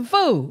wanted some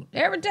food.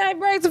 Every time he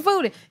brings some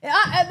food in.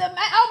 Open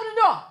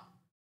the door.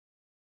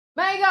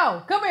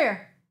 Mango, come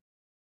here.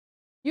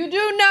 You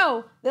do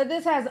know that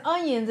this has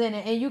onions in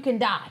it and you can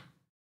die.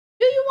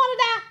 Do you want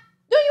to die?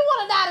 Do you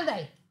want to die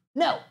today?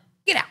 No.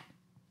 Get out.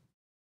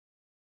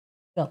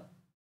 Go.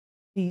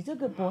 He's a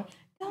good boy.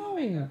 Go.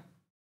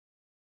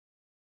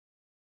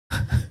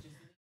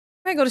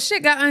 Mango, the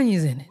shit got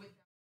onions in it.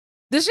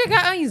 The shit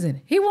got onions in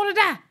it. He want to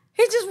die.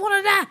 He just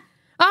want to die.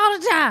 All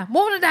the time.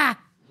 Want to die.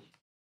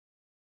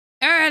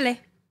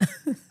 Early.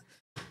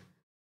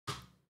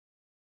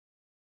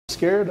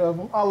 Scared of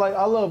them. I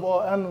love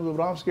all animals,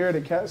 but I'm scared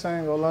of cats. I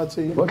ain't gonna lie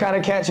to you. What kind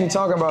of cats you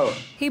talking about?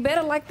 He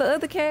better like the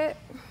other cat.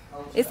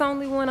 It's the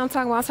only one I'm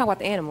talking about. I'm talking about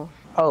the animal.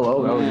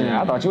 Oh,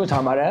 I thought you were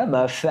talking about that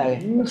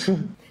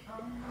motherfucker.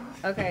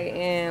 Okay,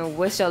 and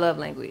what's your love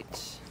language?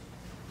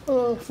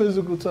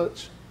 Physical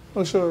touch.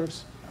 What's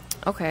yours?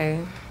 Okay.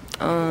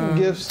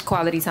 Gifts.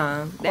 Quality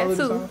time. Quality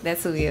That too. time? That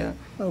too, yeah.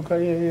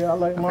 Okay, yeah. I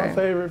like my Okay.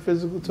 favorite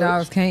physical touch.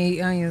 Dogs can't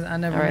eat onions. I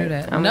never All right, knew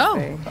that. I'm No.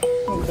 gonna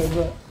Okay,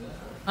 but.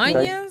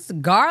 Onions,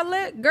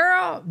 garlic,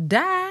 girl,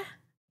 die.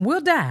 We'll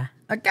die.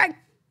 Okay.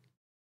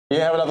 You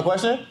have another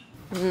question?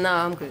 No,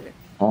 I'm good.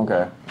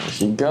 Okay. Here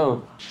she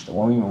go. It's the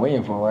one we've been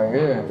waiting for right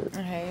here.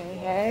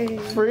 Hey.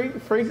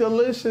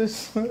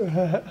 Freakalicious.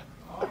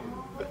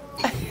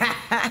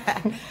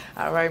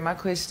 All right, my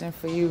question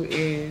for you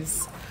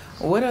is,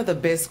 what are the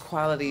best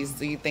qualities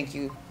do you think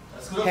you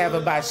have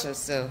about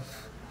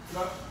yourself?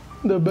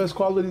 The best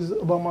qualities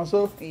about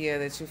myself? Yeah,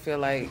 that you feel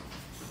like.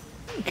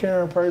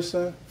 Caring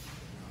person.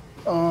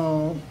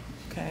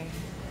 Okay.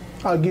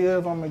 I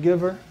give. I'm a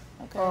giver.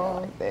 Okay, I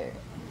like that.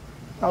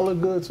 I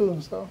look good too,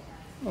 so.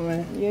 I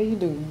mean, Yeah, you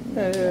do.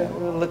 yeah.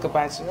 We'll look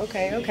about you.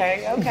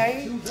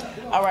 Okay.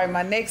 All right,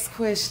 my next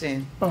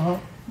question.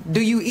 Do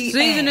you eat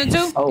Seasoning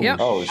ass? too? Yep.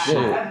 Oh shit.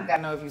 I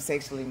gotta know if you're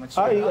sexually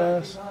mature. I eat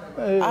ass.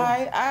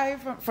 Yeah. I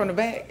from the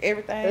back,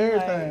 everything.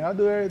 Everything. I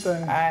do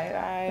everything.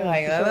 I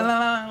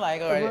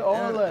like for sure. like All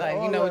that, like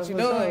all you know that what you're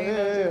for sure. doing. You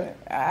know what you're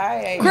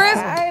doing.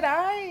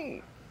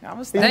 Chris. I'm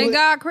a Thank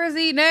God Chris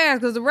eating ass,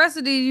 because the rest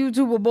of these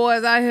YouTuber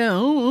boys out here, I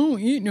don't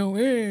eat no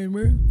ass,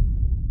 bro.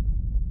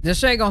 The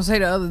Shay gonna say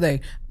the other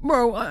day,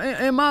 bro,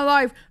 in my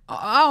life,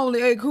 I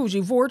only ate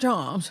coochie 4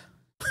 times.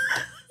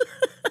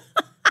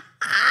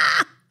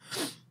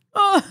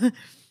 Oh,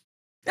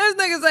 this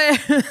nigga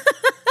said,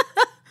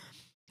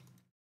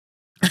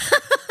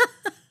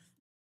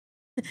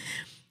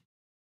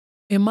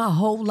 in my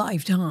whole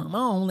lifetime, I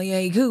only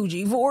ate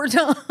coochie 4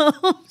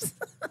 times.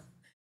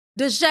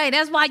 Deshae,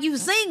 that's why you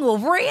single,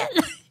 friend.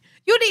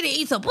 You need to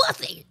eat some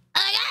pussy.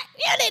 Okay?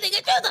 You need to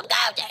get you some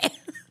coochie.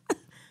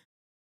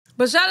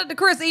 But shout out to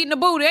Chris eating the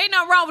booty. Ain't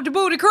nothing wrong with the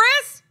booty,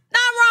 Chris.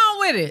 Nothing wrong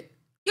with it.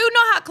 You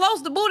know how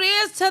close the booty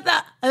is to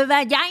the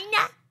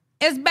vagina?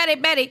 It's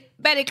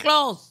Betty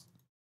close.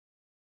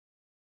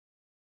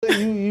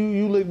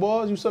 You lick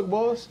balls? You suck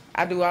balls?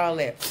 I do all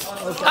that.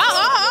 Okay.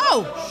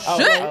 Oh,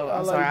 shit.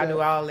 I'm sorry, I do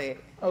all that.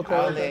 Okay.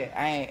 All Okay. that.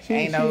 I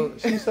ain't no.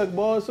 She suck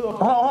balls too.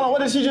 Hold on.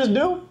 What did she just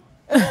do?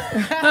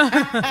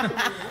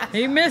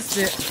 He missed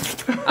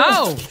it.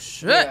 Oh,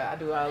 shit. Yeah, I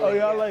do all that. Oh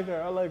yeah, I like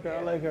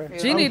her.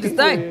 She need to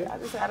stay. I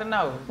just gotta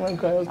know.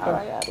 Okay. All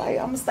right,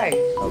 I'ma stay.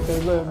 Okay,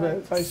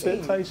 good.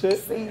 Tight shit.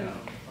 See.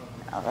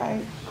 All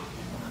right.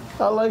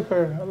 I like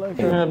her. I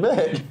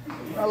bet.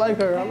 I like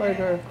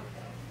her.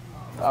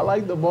 I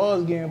like the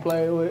balls getting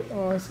played with. You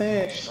know what I'm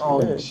saying?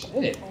 Oh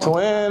shit.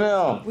 Twin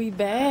them. We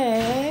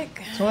back.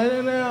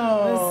 20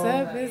 now.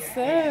 What's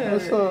up?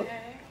 What's up?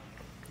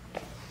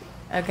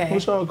 Okay.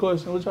 What's y'all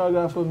question? What y'all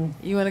got for me?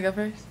 You want to go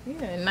first?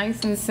 Yeah,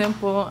 nice and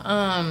simple.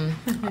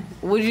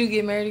 Would you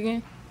get married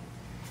again?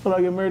 Will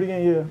I get married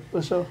again? Yeah,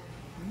 for sure.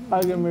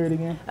 I'll get married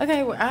again.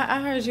 Okay, well,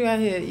 I heard you out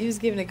here. You was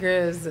giving the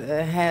girls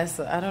a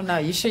hassle. I don't know.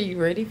 You sure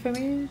you ready for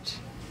marriage?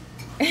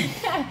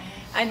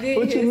 I did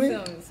What you hear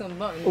mean? some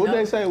bump. What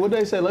they say?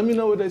 Let me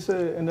know what they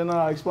said, and then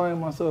I'll explain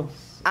myself.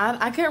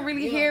 I couldn't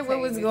really hear what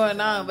was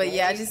going on, but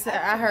yeah,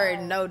 I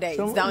heard no dates.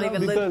 Don't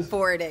even look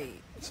for a date.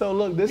 So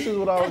look, this is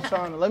what I was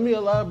trying to. Let me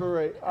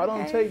elaborate. I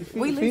don't take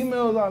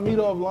females I meet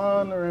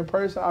offline or in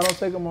person. I don't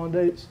take them on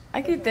dates.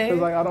 I get that. Cause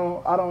like I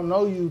don't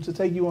know you to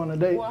take you on a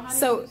date. Well,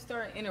 so you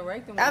start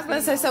interacting. I was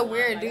gonna say, so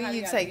where do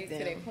you take them?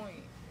 To that point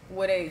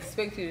where they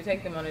expect you to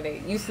take them on a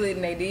date? You slid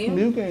in their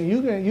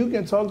DM? You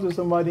can talk to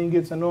somebody and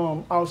get to know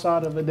them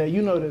outside of a date.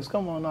 You know this.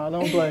 Come on now,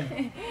 don't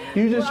play.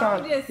 You just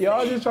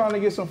y'all just trying to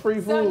get some free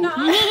food.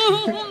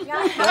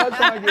 Y'all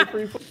trying to get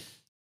free food.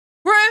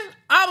 Chris,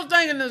 I was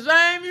thinking the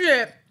same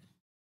shit.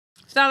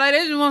 Sound like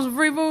they just want some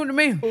free food to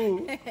me.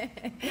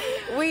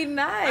 We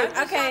not. I'm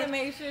just trying to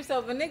make sure. So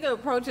if a nigga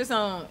approaches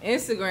on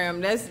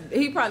Instagram,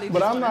 he probably just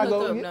But I'm not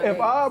going going. If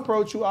I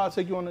approach you, I'll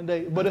take you on a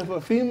date. But if a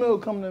female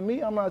come to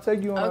me, I'm not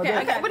taking you on a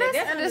date. Okay, but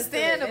that's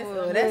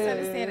understandable. That's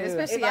understandable,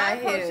 especially if I out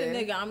approach here. a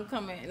nigga, I'm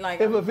coming like.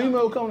 If a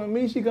female come to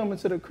me, she coming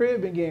to the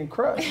crib and getting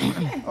crushed.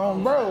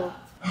 Bro.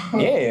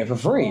 Yeah, for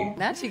free.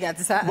 Now she got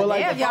the side. But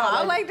like, Damn, y'all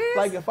all like this?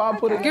 Like if I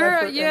put an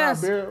Girl, effort,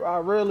 yes. and I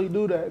rarely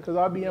do that because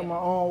I be in my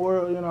own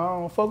world. You know, I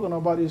don't fuck with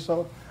nobody.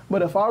 So,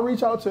 but if I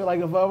reach out to,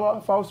 like, if I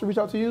was to reach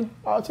out to you,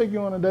 I'll take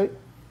you on a date.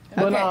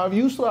 But now, if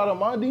you slide on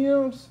my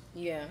DMs,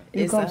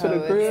 you come to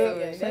the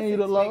crib, send you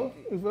the low.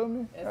 You feel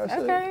me? That's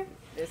okay.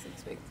 That's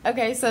expected.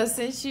 Okay, so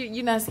since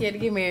you're not scared to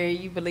get married,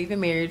 you believe in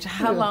marriage.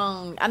 How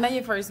long? I know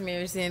your first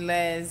marriage didn't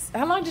last.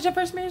 How long did your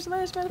first marriage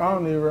last? I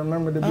don't even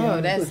remember to be honest.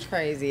 Oh, that's with you.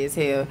 crazy as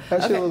hell.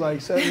 That shit was like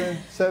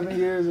 7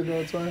 years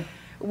ago, twin.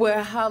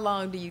 Well, how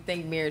long do you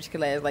think marriage could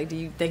last? Like, do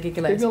you think it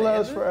could last? It can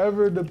last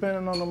forever,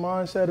 depending on the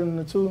mindset and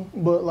the two.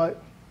 But like,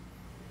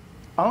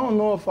 I don't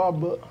know if I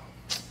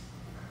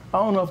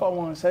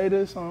want to say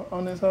this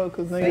on this hoe,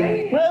 cause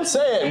nigga. Man,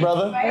 say it,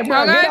 brother. Hey,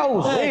 bro, get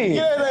over Hey,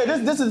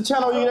 this is the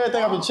channel you get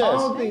everything off your chest. I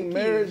don't think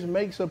marriage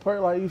makes a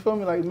like, you feel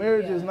me? Like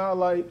marriage is not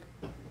like,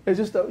 it's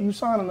just you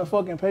signing the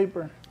fucking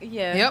paper.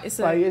 Yeah. Yep. It's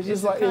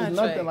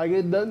nothing. Like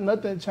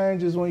nothing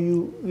changes when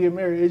you get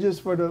married. It's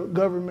just for the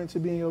government to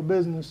be in your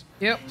business.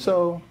 Yep.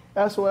 So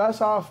that's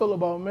how I feel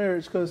about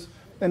marriage.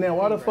 And then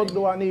why the fuck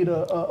do I need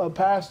a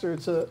pastor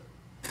to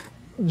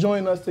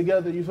join us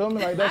together? You feel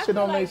me? Like that shit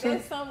don't make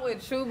sense. That's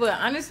somewhat true, but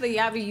honestly,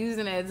 y'all be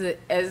using it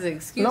as an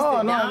excuse to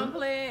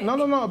downplay it.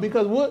 No.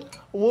 Because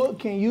what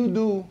can you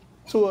do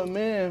to a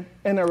man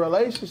in a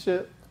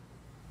relationship?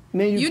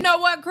 Then You know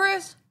what,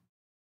 Chris?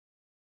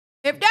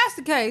 If that's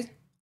the case,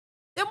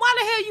 then why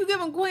the hell you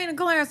giving Queen and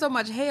Clarence so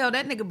much hell?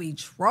 That nigga be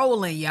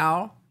trolling,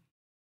 y'all.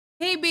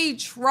 He be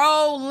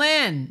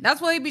trolling. That's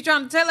what he be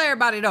trying to tell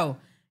everybody, though.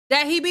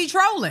 That he be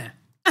trolling.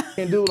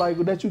 can do like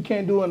that you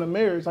can't do in a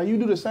marriage. Like you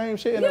do the same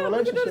shit in a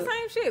relationship. We can do the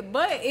same shit.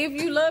 But if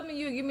you love me,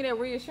 you give me that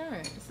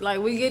reassurance. Like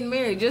we getting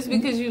married. Just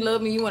because you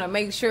love me, you want to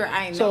make sure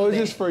I know. So it's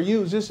just for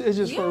you. It's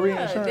just for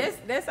reinsurance.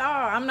 That's all.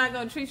 I'm not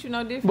gonna treat you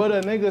no different. But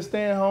a nigga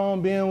staying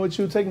home, being with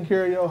you, taking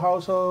care of your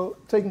household,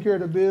 taking care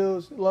of the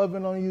bills,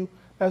 loving on you.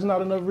 That's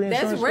not enough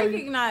reinsurance. That's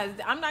recognized.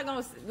 I'm not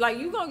gonna like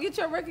you gonna get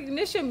your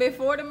recognition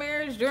before the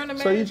marriage, during the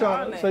marriage.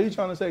 So you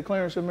trying to say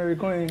Clarence should marry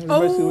Queen? Is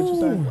basically what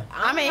you're saying.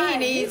 I mean, he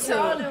needs to.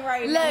 Look,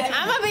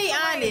 I'm gonna be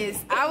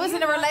honest. I was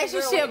in a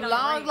relationship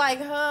long like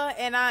her,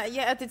 and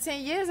after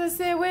 10 years, I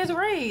said, "Where's the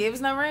ring? If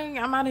it's no ring,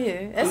 I'm out of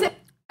here." That's it.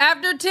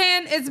 After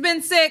 10, it's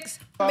been 6.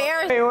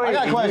 Marriage. Wait, I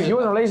got a question. You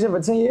was in a relationship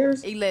for 10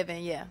 years?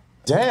 11, yeah.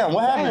 Damn,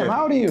 what happened? Damn,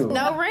 how old are you?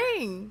 No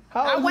ring.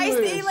 How old I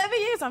wasted you is? 11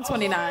 years. I'm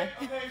 29.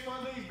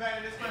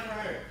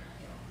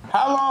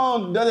 How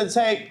long does it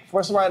take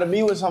for somebody to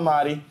be with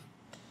somebody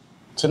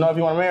to know if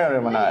you want to marry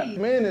them or not?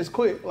 Man, it's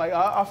quick. Like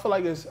I feel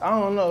like it's. I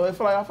don't know. I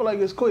feel like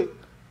it's quick.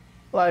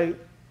 Like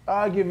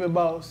I give it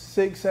about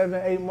 6,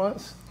 7, 8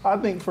 months. I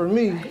think for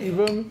me, you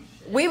feel me?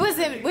 We was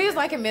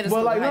like in middle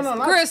school. But like no.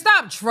 Chris,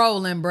 stop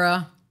trolling,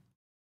 bruh.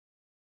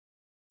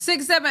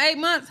 6, 7, 8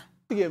 months.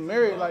 To get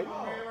married, like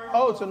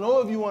to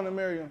know if you want to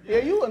marry him. Yeah,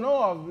 you would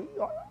know.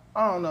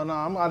 I don't know. No,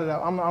 I'm out of that.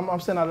 I'm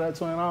sitting out of that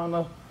twin. I don't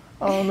know.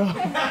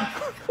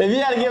 If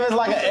you had to give us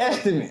like an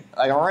estimate,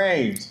 like a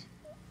range.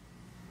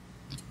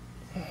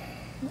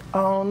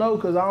 I don't know,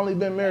 because I only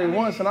been married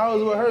once, and I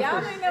was with her.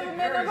 Y'all ain't never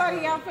met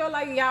nobody y'all feel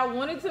like y'all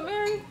wanted to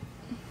marry?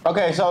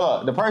 Okay, so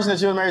look, the person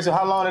that you were married to,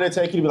 how long did it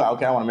take you to be like,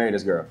 okay, I want to marry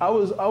this girl? I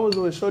was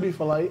with Shorty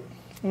for like,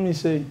 let me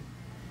see,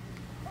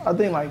 I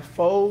think like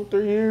 3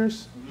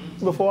 years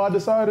before I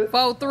decided.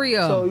 4, 3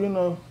 of them. So, you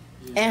know.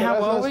 And how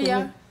old were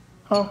y'all?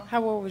 Huh?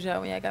 How old was y'all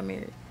when y'all got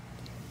married?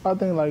 I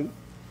think like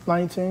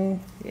 19.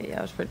 Yeah,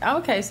 y'all was pretty.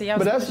 Okay, so y'all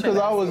was. But that's because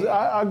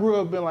I grew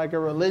up in like a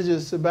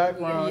religious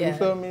background, you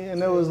feel me?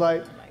 And it was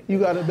like, you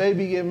got a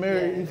baby, get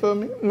married, you feel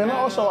me? Man,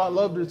 also I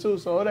loved her too,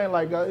 so it ain't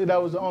like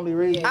that was the only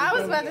reason. I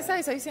was about to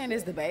say, so you saying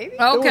it's the baby?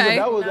 Okay.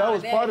 That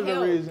was part of the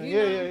reason.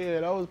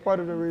 Yeah, that was part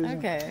of the reason.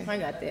 Okay. I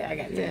got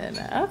that.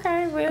 Yeah.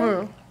 Okay,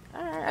 well.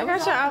 All right, I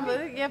got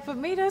y'all. For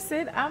me, that's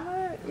it.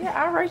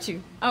 I'll rate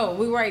you. Oh,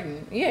 we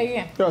rating.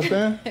 Yeah. Y'all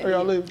stand? Or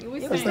y'all leave? We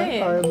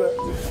stand. All right, bet.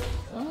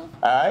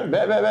 All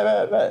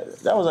right, bet.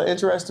 That was an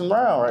interesting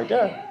round right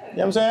there. You know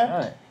what I'm saying? All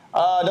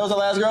right. That was the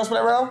last girls for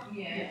that round?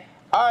 Yeah.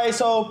 All right,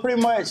 so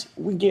pretty much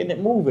we getting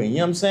it moving, you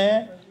know what I'm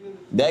saying?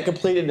 That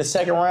completed the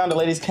second round. The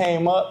ladies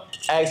came up,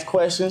 asked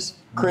questions.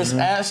 Chris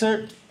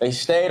answered. They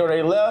stayed or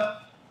they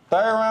left.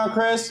 Third round,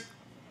 Chris,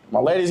 my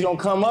ladies gonna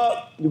come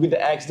up. You get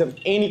to ask them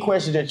any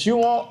question that you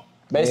want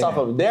based off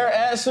of their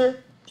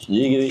answer.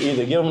 You can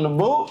either give them the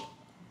boot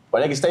or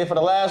they can stay for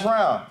the last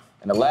round.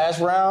 In the last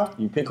round,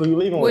 you pick who you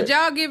leaving with. Would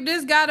y'all give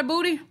this guy the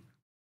booty?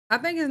 I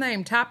think his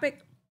name Topic.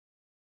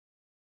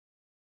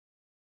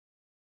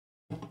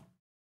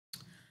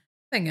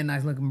 I think a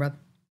nice looking brother.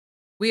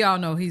 We all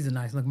know he's a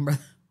nice looking brother.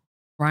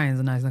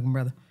 Ryan's a nice looking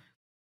brother.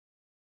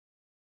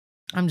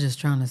 I'm just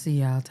trying to see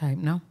y'all type,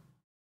 no?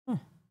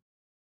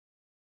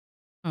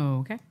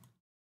 Okay.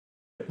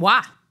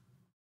 Why?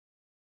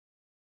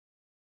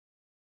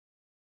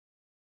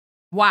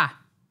 Why?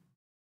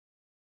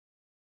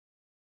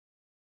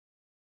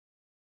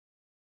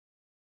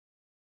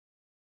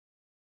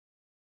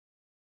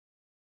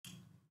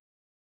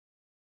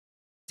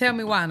 Tell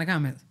me why in the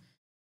comments.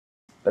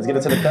 Let's get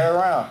into the third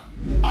round.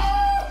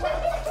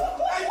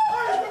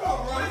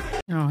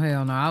 Oh,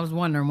 hell no. I was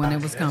wondering when it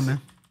was coming.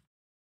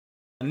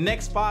 The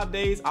next 5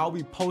 days, I'll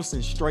be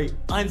posting straight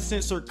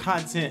uncensored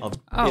content of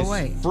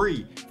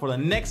free. For the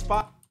next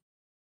 5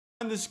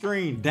 on the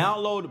screen,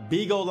 download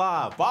Bigo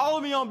Live.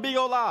 Follow me on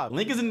Bigo Live.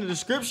 Link is in the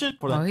description.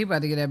 He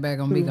about to get that back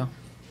on Bigo.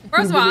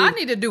 First of all, I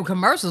need to do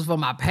commercials for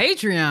my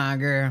Patreon,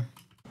 girl.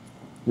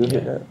 You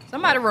get that?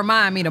 Somebody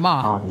remind me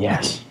tomorrow.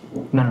 Yes.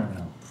 No.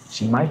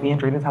 She might be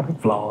entering the topic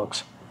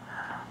vlogs.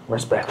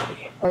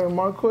 Respectfully. All right,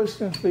 my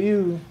question for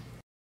you.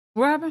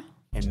 What happened?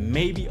 And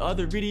maybe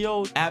other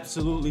videos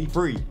absolutely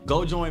free.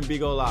 Go join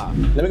Bigo Live.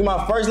 Let me get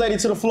my first lady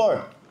to the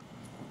floor.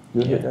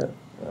 You get that?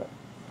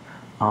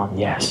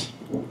 Yes.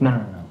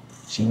 No.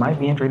 She might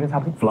be entering the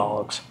topic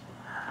vlogs.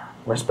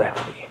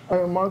 Respectfully. All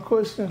right, my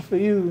question for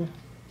you.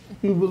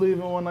 You believe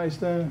in one-night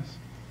stands?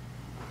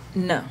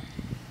 No.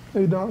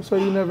 You don't? So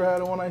you never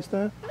had a one-night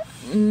stand?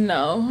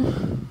 No.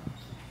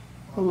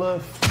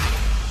 Left.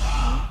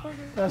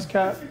 That's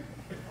cap.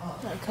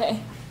 Okay.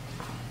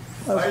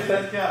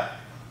 That's cap.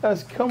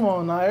 Come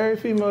on now. Every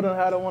female done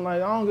had a one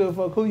night. I don't give a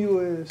fuck who you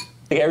is. You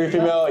think every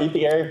female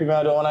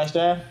do a one night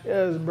stand?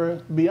 Yes,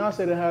 bro.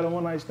 Beyonce done had a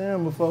one night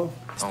stand before.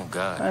 Oh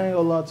God. I ain't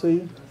gonna lie to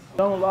you.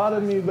 Don't lie to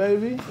me,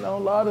 baby.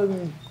 Don't lie to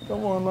me.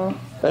 Come on now.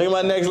 Look at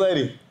my next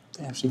lady.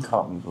 Damn, she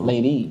caught me, bro.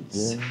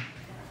 Ladies. Yeah.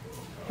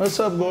 What's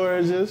up,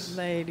 gorgeous?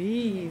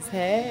 Ladies,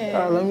 hey.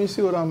 All right, let me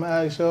see what I'm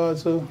gonna ask y'all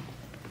too.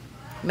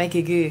 Make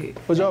it good.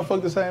 Would y'all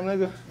fuck the same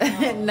nigga?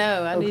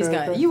 No, I need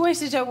Okay. You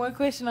wasted your one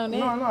question on that.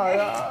 No,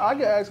 I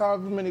can ask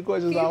however many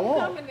questions I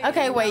want.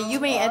 Okay, wait, you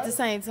mean at the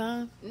same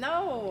time?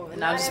 No.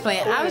 No, I'm just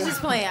playing. I was just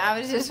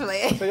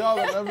playing. So y'all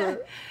have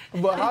never.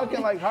 But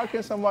how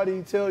can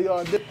somebody tell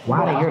y'all? Why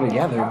are they here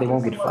together if they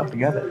won't get fucked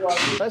together?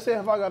 Let's say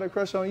if I got a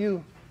crush on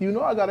you, you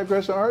know I got a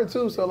crush on her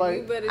too. So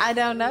like, I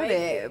don't know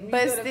that,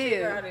 but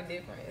still. But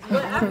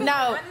I mean,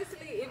 No. honestly,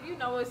 if you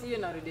know us, you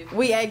know the difference.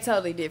 We act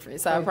totally different,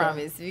 so I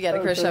promise. If you got a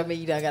crush on me,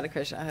 you don't got a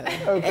crush on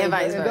her. okay, And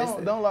vice and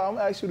versa. don't lie. I'm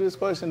gonna ask you this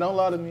question. Don't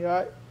lie to me,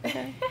 all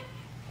right?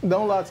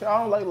 Don't lie to. I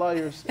don't like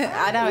liars.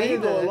 I don't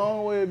It go a either.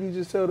 long way if you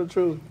just tell the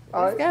truth.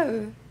 All right. Let's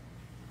go.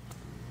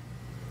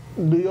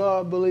 Do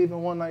y'all believe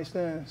in one night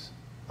stands?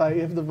 Like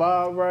if the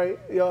vibe right,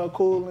 y'all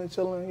cool and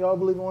chilling. Y'all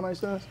believe in one night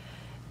stands?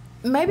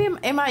 Maybe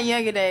in my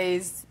younger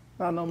days.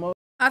 Not no more.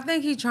 I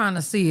think he's trying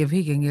to see if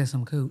he can get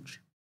some cooch.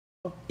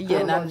 Yeah,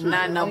 What about you?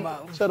 not no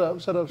more. Shut up.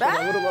 What about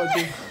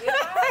you?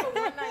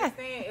 One night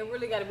stand, it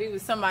really got to be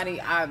with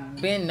somebody I've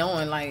been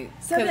knowing. Like,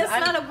 So that's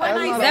not a one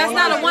night stand. That's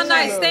not a one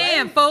night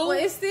stand, fool. Well,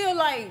 it's still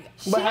like,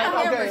 But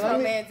it's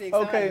romantic.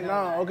 so I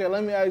know. Okay,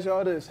 let me ask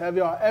y'all this. Have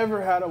y'all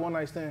ever had a one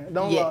night stand?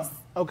 Don't Yes.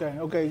 lie. Okay.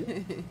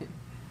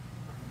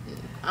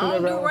 I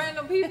don't do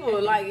random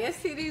people. Like,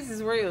 STDs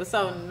is real.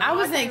 So no, I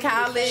was in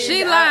college.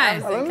 She I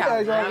lying. was in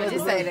college. I would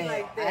just say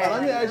that.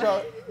 Let me ask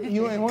y'all,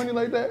 you ain't horny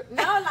like that?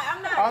 No, like,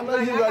 I'm not. I know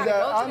like, you got that.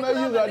 gotta I go know to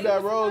the you club got and that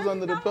leave with rose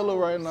under the pillow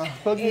right now.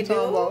 Fuck you It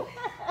talking do?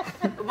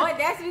 about? But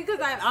that's because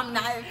I'm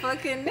not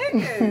fucking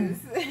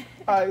niggas.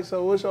 All right,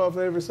 so what's your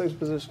favorite sex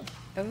position?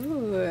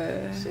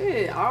 Ooh,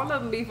 shit, all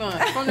of them be fun.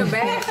 From the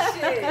back,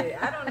 shit.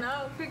 I don't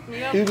know. Pick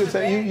me up. You from could the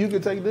take back. you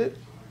could take dick.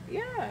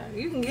 Yeah,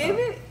 you can give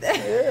it.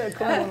 Yeah,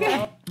 come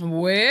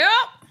on. Well,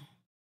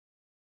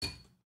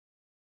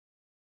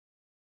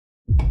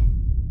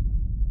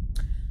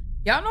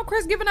 y'all know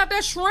Chris giving out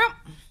that shrimp.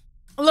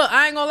 Look,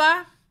 I ain't gonna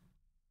lie.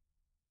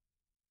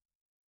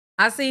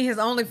 I seen his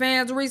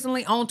OnlyFans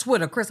recently on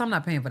Twitter. Chris, I'm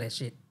not paying for that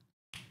shit.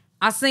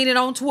 I seen it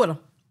on Twitter.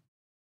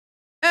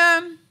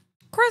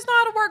 Chris know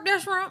how to work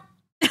that shrimp.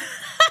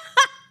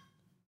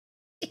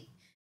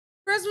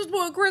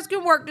 Chris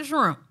can work the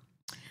shrimp.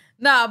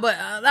 Nah, but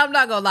I'm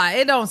not gonna lie.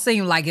 It don't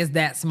seem like it's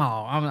that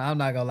small. I'm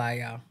not gonna lie,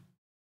 y'all.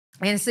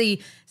 And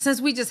see, since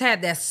we just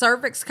had that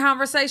cervix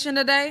conversation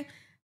today,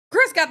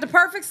 Chris got the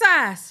perfect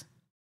size.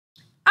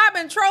 I've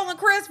been trolling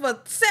Chris for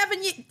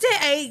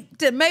 8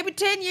 to maybe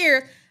 10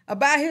 years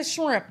about his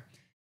shrimp.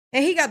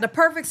 And he got the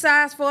perfect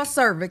size for a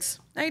cervix.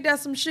 Ain't that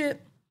some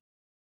shit?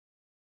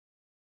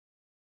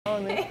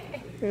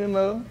 You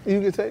know, you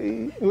can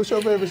take. What's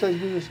your favorite sex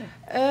position?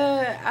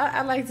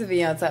 I like to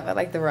be on top. I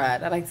like to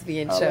ride. I like to be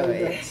in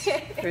charge.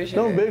 For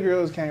sure. Them big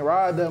girls can't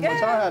ride that much.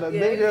 I had a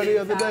big girl the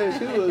other day.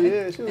 She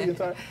was getting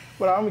tired.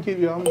 But I'm gonna keep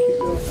you.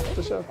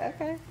 For sure.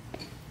 Okay.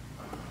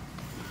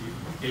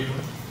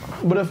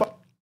 But if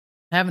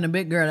Having a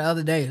big girl the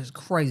other day is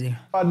crazy.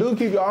 I do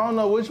keep you, I don't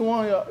know which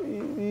one.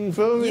 You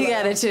feel me? You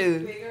gotta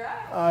choose.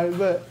 All right,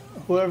 bet.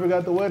 Whoever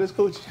got the wettest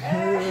coochie.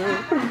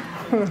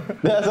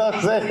 That's what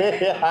I'm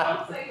saying.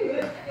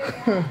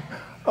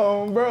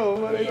 Bro.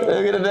 Let's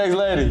get the next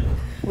lady.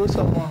 What's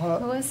up, my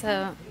heart? What's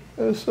up?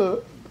 What's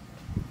up?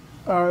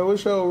 All right,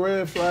 what's your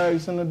red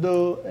flags in the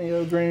dude and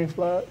your green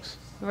flags?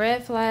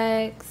 Red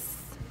flags,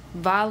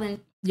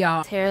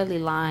 voluntarily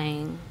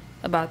lying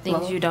about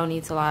things you don't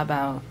need to lie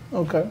about.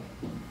 Okay.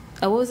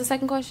 What was the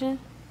second question?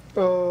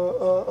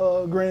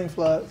 Green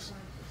flags.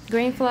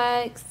 Green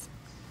flags.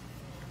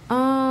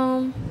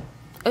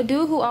 A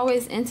dude who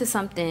always into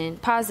something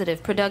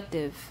positive,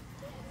 productive.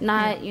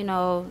 Not,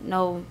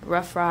 no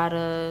rough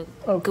rider,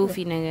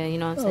 goofy nigga, you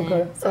know what I'm saying?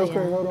 Okay, So, yeah.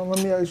 hold on.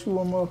 Let me ask you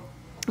one more.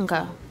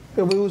 Okay.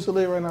 If we was to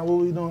leave right now,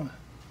 what we doing?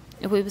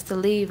 If we was to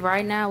leave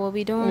right now, what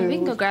we doing? Yeah, We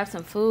can go grab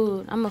some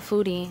food. I'm a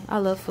foodie. I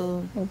love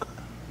food. Okay.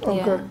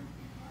 Yeah.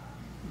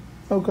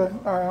 Okay.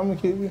 All right, I'm gonna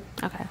keep you.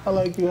 Okay. I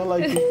like you.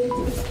 Let me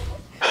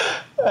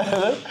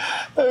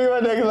get my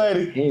next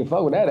lady. He ain't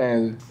fuck with that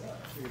answer.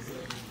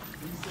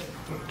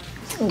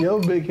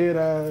 Your big head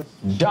ass.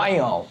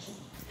 Damn. All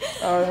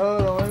right,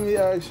 hold on. Let me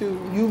ask you.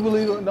 You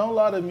believe it? Don't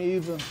lie to me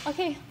either.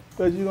 Okay.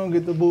 Cause you gonna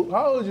get the boot.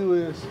 How old you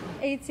is?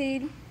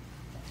 18.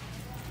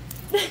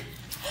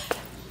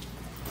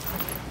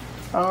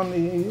 I don't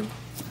need you.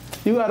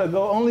 You gotta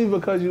go only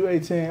because you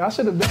 18. I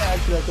should have been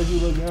asked you that because you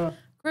look young.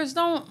 Chris,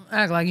 don't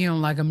act like you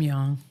don't like him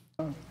young.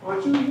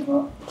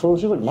 Bro,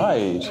 she look my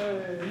age.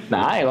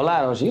 Nah, I ain't gonna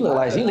lie though. She look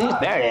like she at least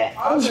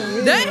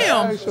 30.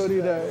 Damn. Shorty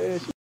that. Yeah,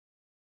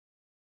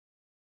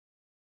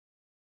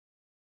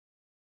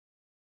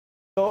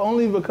 go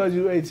only because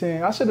you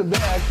 18. I should have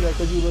been asked you that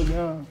because you look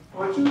young.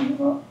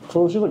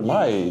 Bro, she look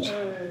my age.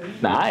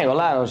 Nah, I ain't gonna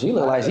lie though. She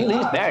look like she at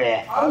least 30.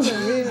 I've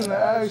been meaning to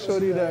ask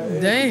Shorty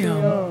that.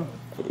 Damn.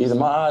 Either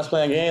my eyes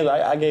playing games,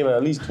 I gave her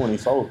at least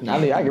 24. I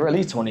give her at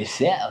least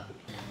 27.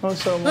 I'm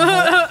so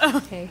mad.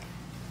 Okay.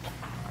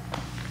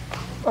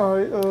 All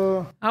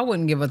right, I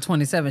wouldn't give her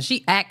 27.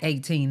 She act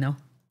 18 though.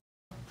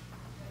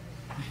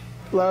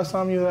 last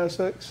time you had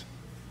sex?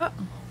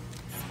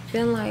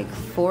 Been like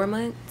 4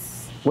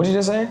 months. What'd you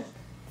just say?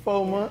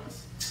 4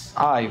 months.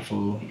 All right,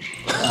 fool.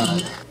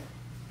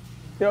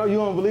 Yo, you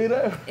don't believe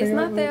that? It's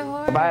not that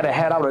hard. If I had a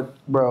hat, I would,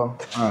 bro.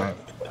 All right.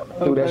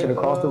 Threw that shit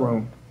across the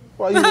room.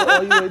 Why you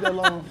wait that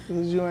long?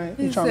 Because you ain't.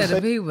 You He trying to said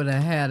if say he would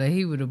have had it,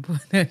 he would have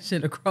put that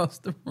shit across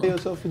the room.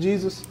 yourself for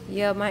Jesus?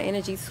 Yeah, my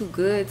energy's too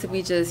good to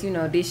be just,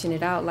 dishing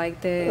it out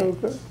like that.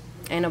 Okay.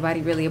 Ain't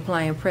nobody really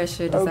applying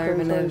pressure,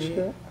 deserving okay, of shit.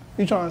 it.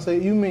 You trying to say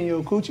you mean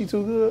your coochie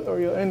too good or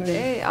your energy?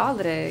 Yeah, all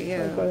of that,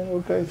 yeah.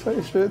 Okay.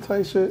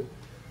 Tight shit.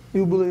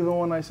 You believe in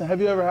one night stand.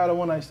 Have you ever had a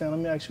one night stand? Let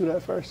me ask you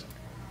that first.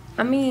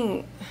 I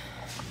mean,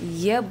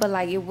 yeah, but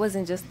like it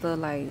wasn't just the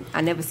like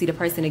I never see the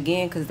person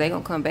again because they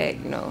gonna come back,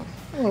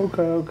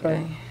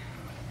 Okay.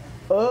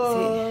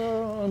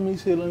 Let me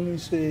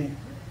see.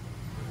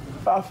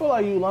 I feel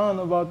like you lying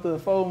about the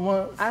 4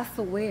 months. I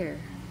swear.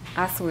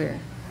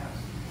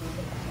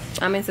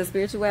 I'm into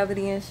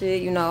spirituality and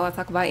shit. I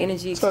talk about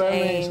energy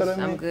exchange. So that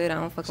mean, I'm good. I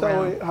don't fuck so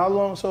around. Wait, how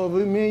long? So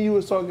if me and you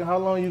was talking, how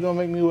long you gonna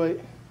make me wait?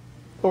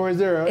 Or is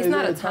there? It's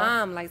not a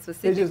time like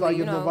specifically. It's just like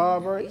if the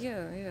vibe right.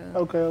 Yeah.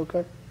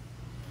 Okay.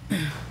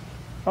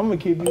 I'm gonna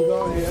keep you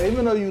going here,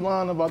 even though you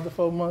lying about the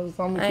 4 months.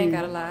 I ain't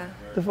gotta lie.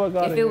 The fuck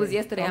out If it was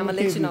yesterday, I'm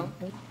gonna let you know.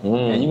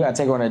 And you gotta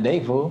take her on a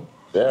date, fool.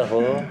 Yeah,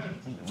 fool.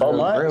 4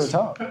 months. Real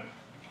talk.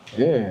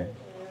 Yeah.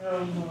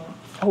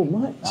 4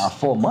 months.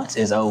 4 months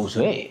is old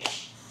shit.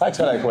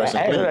 Answer that question.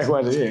 Answer that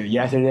question. Yeah.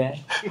 Yesterday.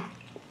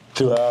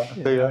 2 hours.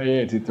 3 hours.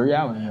 Yeah, 3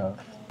 hours. Yeah.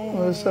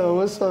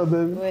 What's up,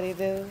 baby? What he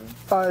do?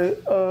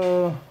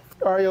 All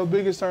right, your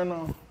biggest turn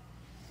on?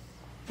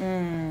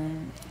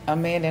 A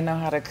man that know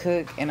how to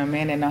cook and a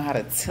man that know how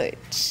to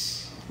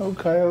touch.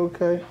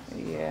 Okay.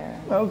 Yeah.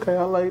 Okay,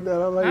 I like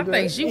that. I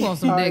think she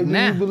wants some dick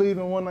now. Do you believe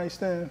in one night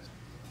stands?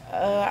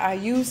 I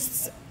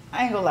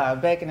ain't gonna lie,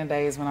 back in the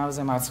days when I was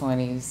in my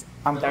 20s,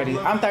 I'm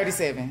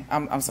 37.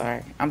 I'm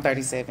sorry. I'm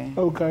 37.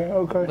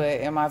 Okay.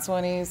 But in my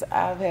 20s,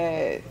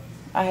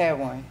 I had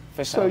one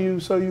for sure.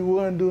 So you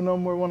wouldn't do no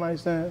more one night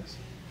stands?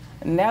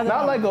 Now that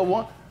Not like a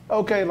one.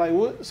 Okay, like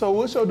what? So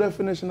what's your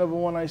definition of a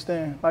one night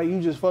stand? Like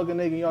you just fuck a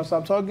nigga and y'all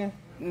stop talking?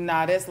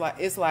 Nah,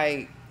 it's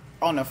like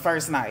on the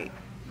first night.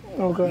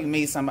 Okay. You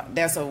meet somebody.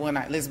 That's a one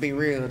night. Let's be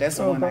real. That's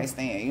a one night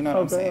stand. You know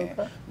what I'm saying?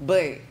 Okay.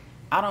 But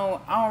I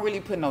don't really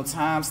put no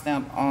time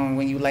stamp on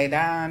when you lay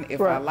down. If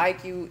I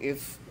like you,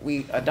 if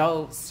we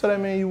adults. So that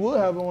means you would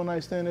have a one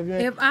night stand if you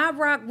ain't. If I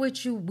rock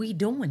with you, we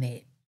doing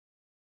it.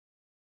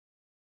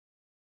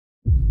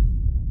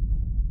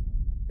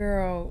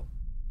 Girl,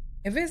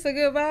 if it's a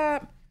good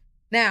vibe,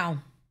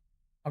 now,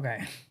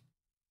 okay.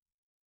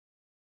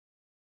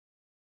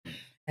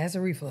 That's a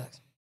reflex.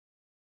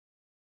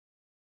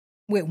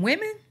 With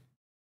women,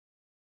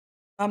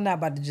 I'm not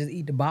about to just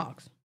eat the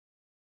box.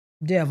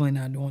 Definitely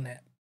not doing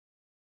that.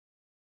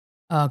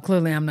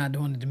 Clearly, I'm not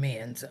doing it to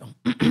men. So,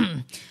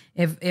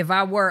 if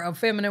I were a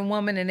feminine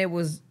woman and it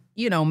was,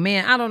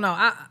 men, I don't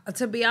know.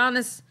 To be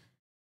honest,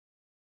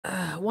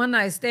 one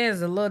night stands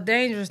is a little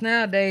dangerous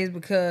nowadays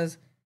because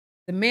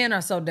the men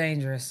are so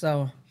dangerous.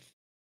 So,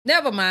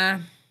 never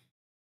mind.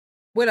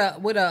 With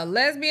a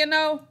lesbian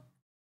though,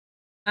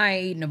 I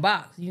ain't eating a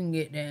box. You can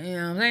get that. You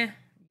know what I'm saying?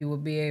 You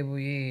would be able,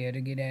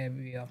 to get that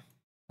video.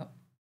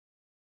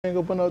 Ain't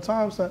gonna put no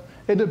time stamp.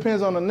 It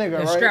depends on the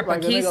nigga, right?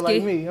 Like a nigga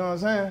like me, you know what I'm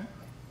saying?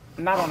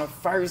 Not on the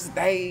first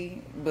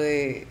day,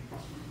 but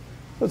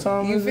what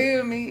time you is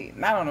feel me?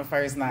 Not on the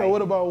first night. So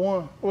what about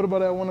 1? What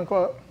about at 1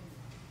 o'clock?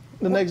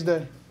 The next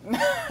day?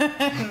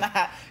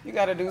 Nah, you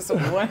gotta do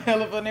one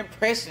hell of an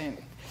impression.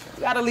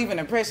 You gotta leave an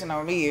impression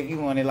on me if you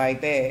want it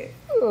like that.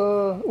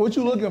 What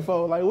you looking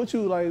for? Like, what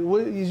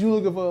is you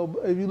looking for?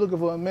 If you looking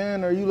for a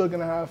man, or are you looking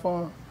to have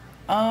fun?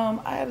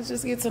 I had to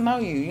just get to know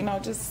you.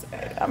 Get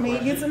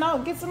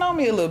to know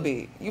me a little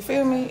bit. You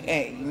feel me?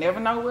 And you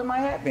never know what might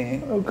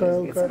happen.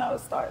 Okay. Get to know.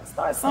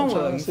 Start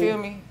somewhere. You feel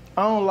me?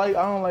 I don't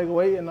like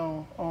waiting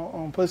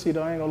on pussy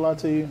though. I ain't gonna lie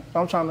to you.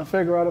 I'm trying to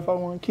figure out if I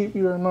want to keep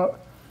you or not.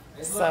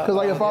 So, Cause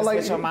like if I like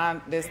that's your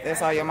mind,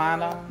 that's all your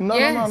mind on?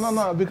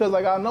 No. Because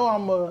like I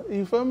know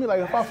you feel me?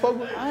 Like if I fuck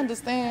with, I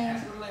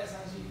understand.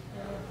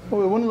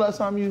 When the last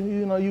time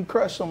you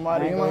crushed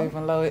somebody? I ain't gonna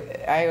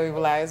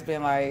even lie. It's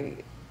been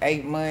like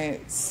 8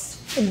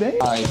 months. Damn.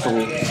 All right,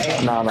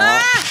 fool. Nah.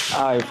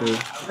 All right, fool.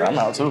 I'm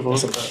out too, fool.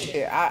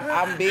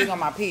 Yeah, I'm big on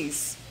my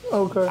peace.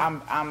 Okay.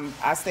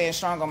 I stand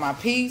strong on my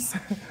peace.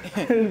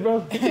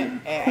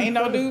 And ain't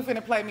no dude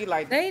finna play me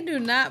like that. They do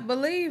not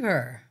believe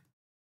her.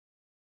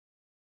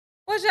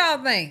 What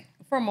y'all think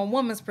from a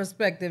woman's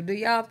perspective? Do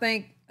y'all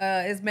think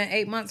it's been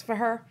 8 months for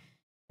her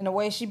and the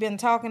way she been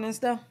talking and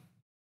stuff?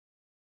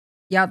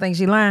 Y'all think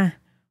she lying?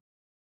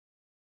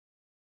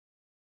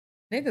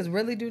 Niggas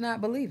really do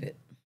not believe it.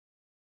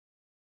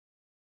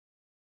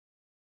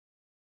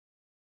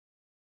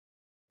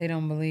 They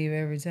don't believe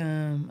every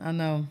time. I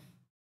know.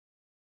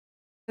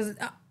 Because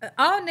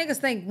all niggas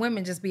think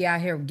women just be out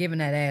here giving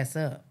that ass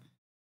up.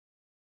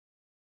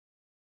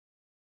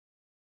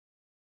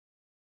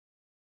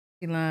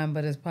 She lying,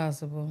 but it's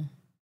possible.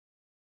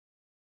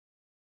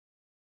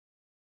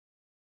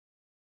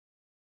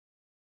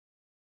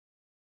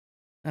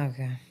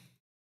 Okay.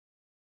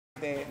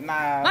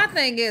 Nah. My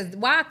thing is,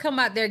 why come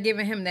out there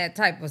giving him that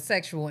type of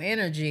sexual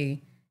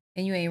energy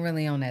and you ain't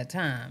really on that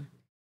time?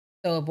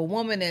 So if a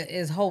woman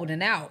is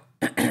holding out,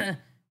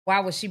 why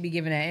would she be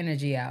giving that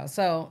energy out?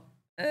 So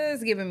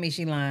it's giving me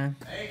she lying.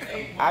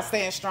 I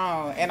stand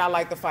strong and I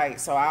like to fight,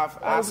 so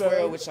I'll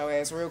swear with your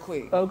ass real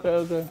quick.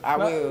 Okay. I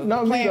will.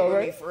 Not me though,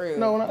 right? Me for real.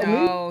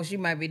 No, she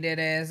might be dead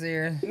ass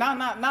here. Not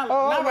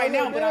right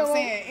now, but I'm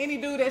saying any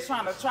dude that's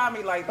trying to try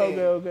me like that.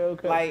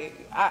 Okay.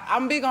 Like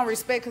I'm big on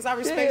respect because I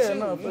respect you. You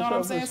know what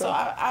I'm saying? So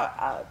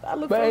I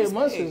look for respect. 8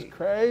 months is respect.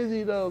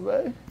 crazy though,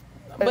 babe.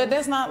 But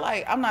that's not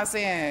like, I'm not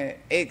saying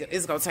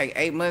it's gonna take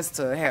 8 months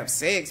to have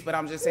sex, but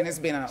I'm just saying it's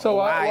been a So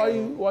while.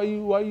 why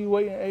you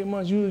waiting 8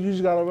 months? You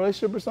just got a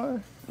relationship or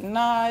something?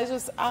 Nah, it's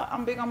just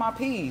I'm big on my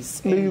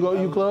peace. Do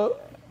you club?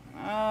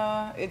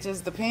 It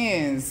just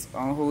depends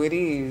on who it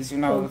is. You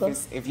know,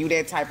 if you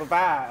that type of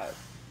vibe.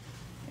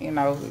 You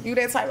know, if you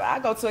that type I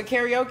go to a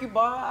karaoke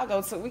bar.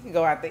 We can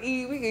go out to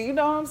eat. We can, you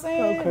know what I'm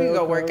saying? We can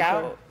go work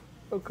out.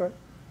 Okay.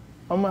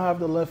 I'm gonna have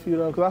to left you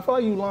though, cause I feel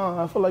like you lying.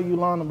 I feel like you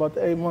lying about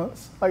the 8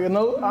 months. Like I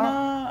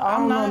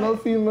don't know no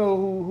female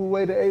who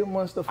waited 8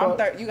 months to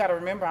fuck. You gotta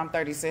remember, I'm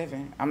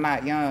 37. I'm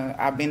not young.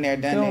 I've been there,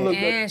 done that.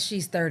 And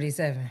she's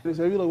 37.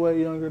 So you look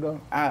way younger though.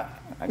 I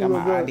got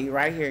my ID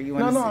right here. You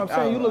want to see? I'm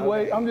saying you look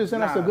way. I'm just saying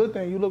that's a good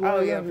thing. You look way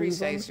younger. Oh yeah,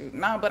 appreciate you.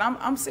 No, but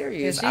I'm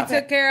serious. She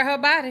took care of her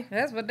body.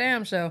 That's for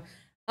damn sure.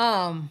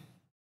 I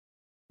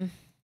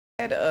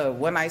had a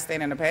one night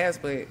stand in the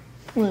past, but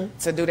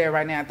to do that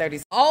right now at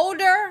 30.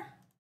 Older.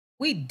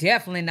 We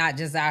definitely not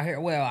just out here.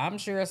 Well, I'm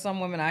sure some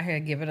women out here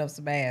giving up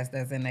some ass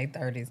that's in their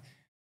 30s.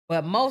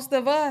 But most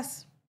of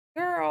us,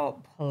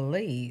 girl,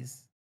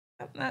 please.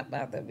 I'm not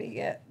about to be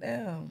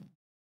goddamn.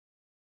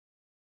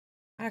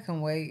 I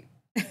can wait.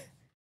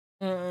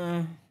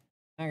 I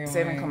can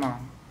 7, wait. come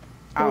on.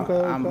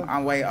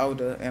 I'm way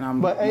older and I'm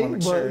more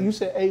mature. But you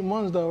said 8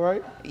 months though,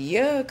 right?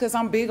 Yeah, because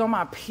I'm big on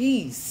my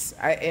peace.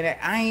 I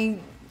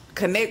ain't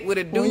connect with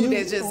a dude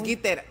that just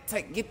get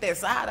that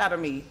side out of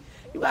me.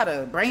 You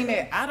gotta bring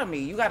that out of me.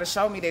 You gotta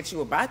show me that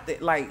you about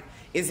that. Like,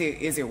 is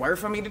it worth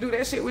for me to do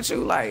that shit with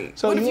you? Like,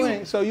 so you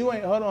ain't.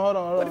 Hold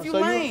on. What if you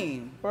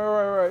lame?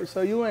 Right.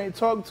 So you ain't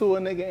talked to a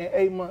nigga in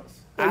 8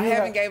 months. I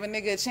haven't gave a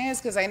nigga a chance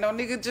because ain't no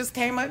nigga just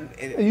came up.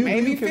 It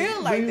made me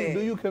feel like that.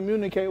 Do you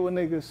communicate with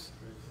niggas?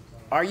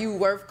 Are you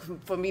worth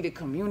for me to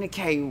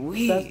communicate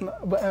with?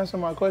 But answer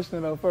my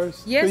question though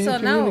first. Yes or no?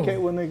 Do you communicate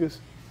with niggas?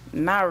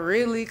 Not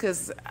really,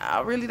 cause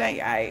I really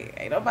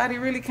ain't nobody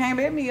really came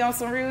at me on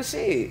some real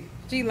shit.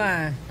 She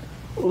lying.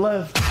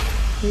 Left.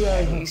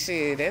 Yeah.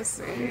 Shit, that's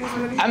it.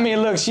 I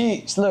mean, look,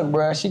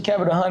 bro, she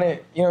kept it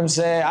 100. You know what I'm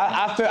saying?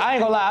 I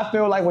ain't gonna lie. I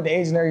feel like with the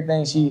age and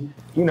everything, she,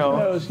 you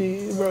know.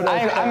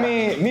 I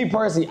mean, me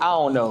personally, I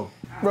don't know.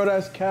 Bro,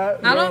 that's cat.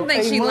 I don't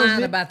think she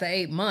lying about the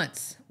 8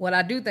 months. What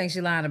I do think she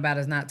lying about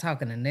is not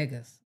talking to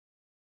niggas.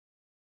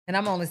 And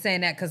I'm only saying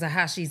that because of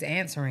how she's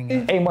answering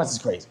it. 8 months is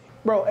crazy.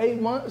 Bro,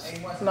 8 months?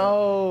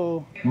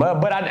 No.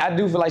 But I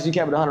do feel like she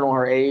kept it 100 on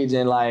her age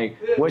and like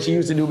what she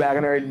used to do back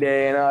in her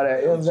day and all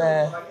that. You know what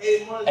I'm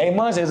saying? 8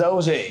 months is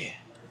OJ.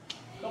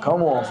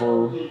 Come on,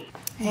 fool.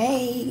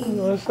 Hey.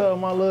 What's up,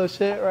 my little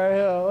shit right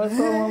here? What's up,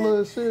 my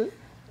little shit?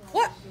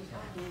 What?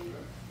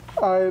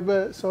 All right,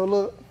 bet. So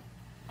look,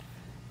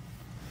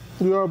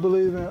 you all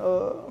believe in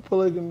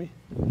polygamy.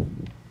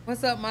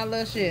 What's up, my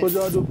little shit? Would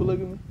y'all do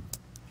polygamy?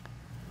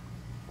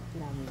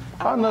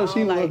 I know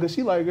she would, because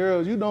she like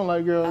girls. You don't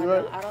like girls,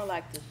 right? I don't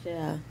like to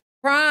share.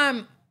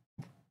 Prime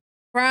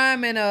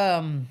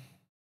and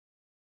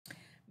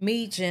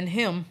Meech and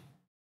him,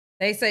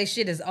 they say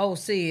shit is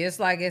OC.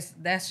 It's like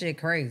that shit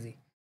crazy.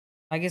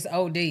 Like it's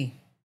OD.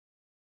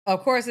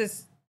 Of course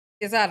it's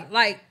out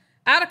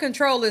of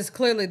control is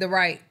clearly the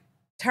right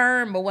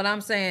term, but what I'm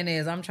saying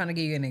is I'm trying to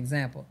give you an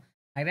example.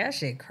 Like that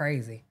shit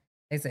crazy.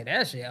 They say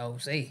that shit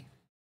OC. You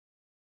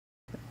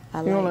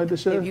don't like the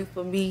shit? If you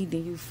for me,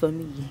 then you for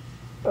me.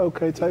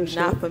 Okay, type shit.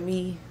 Not for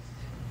me.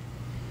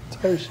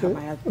 Type shit.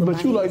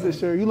 But you like this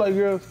shit. You like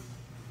girls?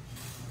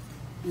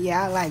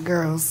 Yeah, I like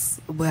girls,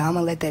 but I'm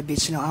gonna let that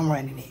bitch know I'm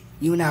running it.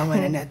 You not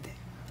running nothing.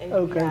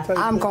 Okay,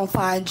 I'm gonna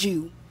find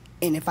you,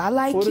 and if I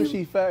like what you. What if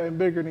she fat and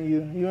bigger than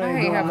you? You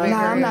ain't doing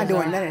Nah, I'm not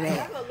doing none of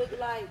that.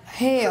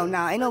 Hell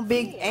no, ain't no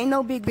big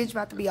bitch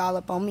about to be all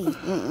up on me.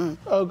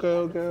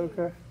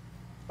 Okay.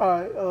 All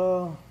right,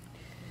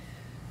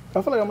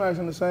 I feel like I'm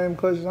asking the same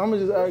questions. I'm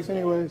gonna just ask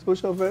anyways.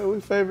 What's your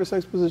favorite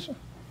sex position?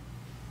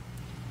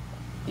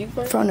 You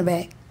from the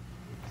back.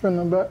 From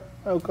the back?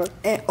 Okay.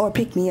 Or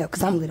pick me up,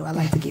 because I'm little. I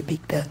like to get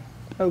picked up.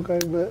 Okay,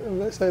 but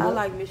let's say that. I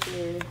like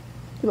missionary.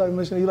 You like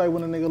missionary? You like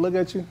when a nigga look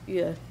at you?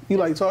 Yeah. You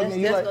like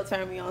talking? That's gonna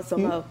turn me on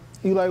some more.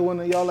 You like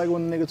when y'all like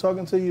when a nigga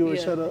talking to you or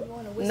shut up?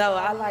 No,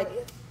 I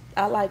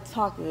like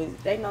talking.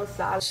 They know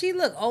solid. She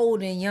look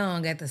old and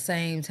young at the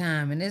same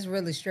time, and it's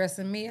really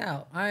stressing me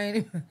out. I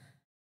ain't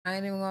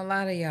even gonna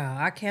lie to y'all.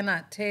 I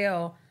cannot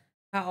tell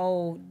how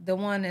old the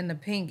one in the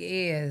pink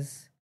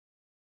is.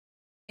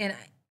 And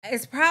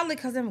it's probably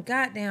because them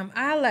goddamn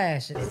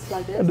eyelashes. It's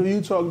like that. Do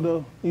you talk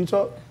though? You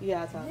talk?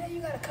 Yeah, I talk. Yeah, you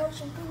gotta coach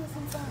them through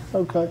it sometimes.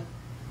 Okay.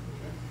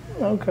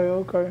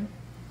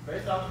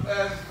 Based off the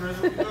passes, Chris,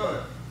 what you doing?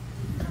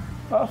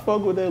 I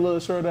fuck with that little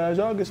short ass.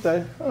 Y'all can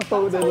stay. I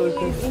fuck with that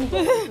little shit.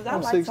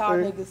 I'm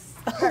 6'3".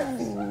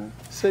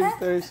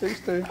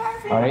 6'3".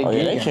 Oh,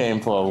 yeah, they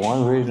came for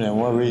one reason and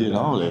one reason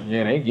only.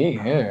 Yeah, they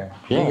get here.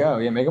 There you go.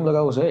 Yeah, make them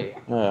look OC.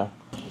 Yeah.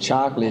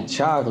 Chocolate.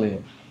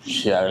 Chocolate.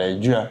 What's up,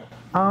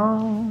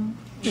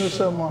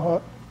 my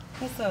heart?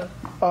 What's up?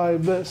 I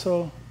bet.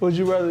 So, would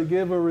you rather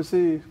give or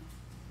receive?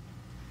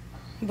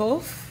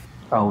 Both.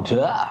 Oh,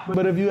 tough.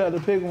 But if you had to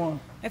pick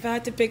one. If I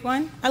had to pick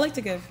one, I like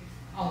to give.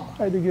 I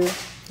had to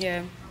give.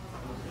 Yeah.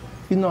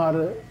 You know how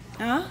to.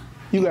 Huh?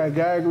 You got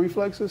gag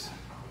reflexes?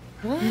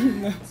 What?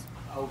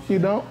 You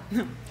don't?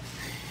 You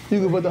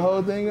can put the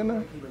whole thing in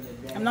there?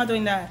 I'm not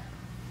doing that.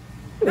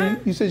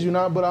 You said you're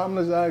not, but I'm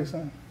just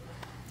asking.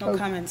 No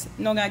comments.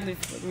 No gag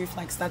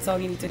reflex. That's all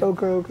you need to do.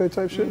 Okay,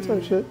 type shit.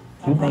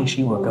 You think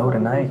she would go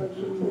tonight?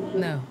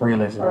 No.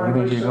 Realistic. You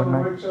think she'd go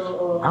tonight? I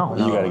don't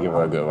know. You gotta give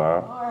her a good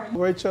vibe.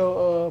 Rate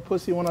your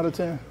pussy 1 out of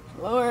 10.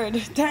 Lord,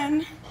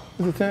 10.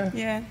 Is it 10?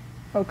 Yeah.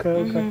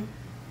 Okay.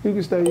 You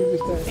can stay.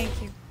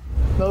 Thank you.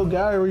 No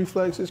guy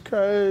reflex is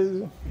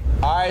crazy.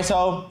 All right,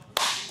 so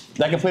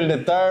that can put it in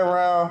the third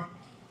round.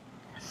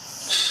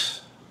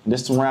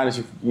 This the round that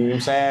you know what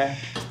I'm saying?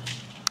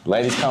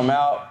 Ladies come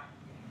out.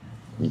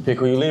 You pick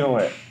who you leaving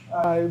with.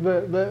 All right,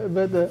 bet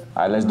that.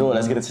 All right, let's do it.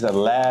 Let's get into the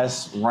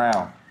last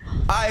round.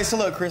 All right, so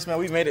look, Chris, man,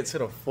 we made it to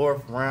the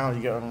 4th round.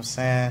 You get what I'm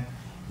saying?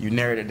 You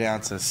narrowed it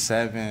down to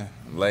 7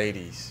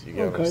 ladies. You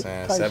get what I'm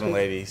saying? 7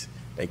 ladies.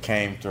 They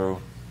came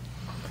through.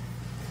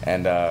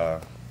 And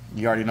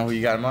you already know who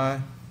you got in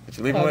mind? That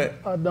you leaving with?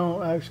 I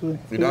don't, actually.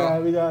 You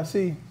don't? We gotta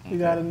see. We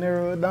gotta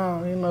narrow it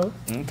down, you know.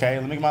 Okay,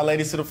 let me get my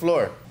ladies to the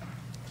floor.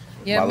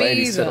 Yeah, my me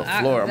ladies either. to the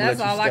floor. That's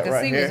all I could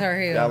see was her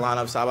hair. Y'all line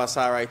up side by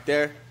side right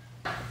there.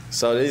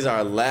 So these are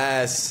our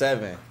last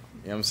 7. You know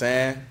what I'm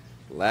saying?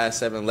 Last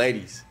 7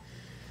 ladies.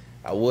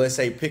 I would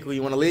say pick who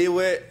you want to lead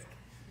with,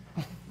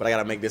 but I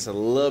gotta make this a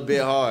little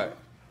bit hard.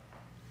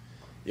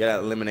 You gotta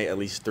eliminate at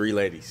least 3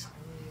 ladies.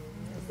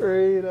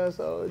 3, that's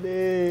all it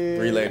is.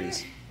 3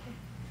 ladies.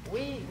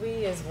 We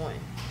is 1.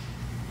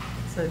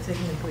 So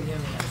technically you're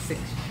at 6,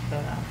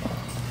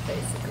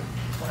 basically.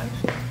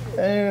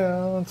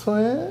 Damn,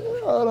 twin.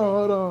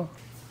 Hold on.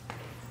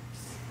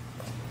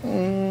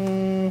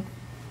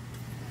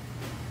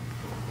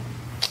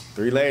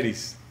 3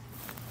 ladies.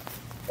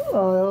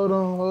 All right,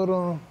 hold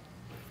on.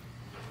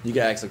 You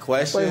can ask a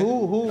question. Wait,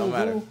 Don't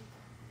matter.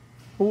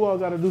 who all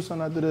gotta do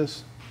something after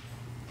this?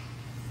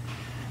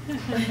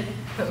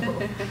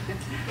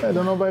 Hey,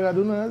 don't nobody gotta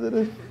do nothing after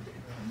this?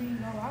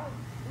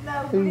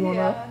 No, You going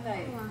out?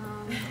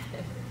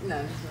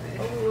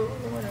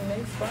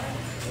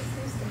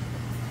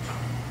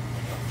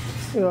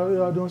 No,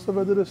 Y'all doing stuff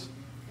after this?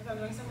 If I'm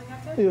doing something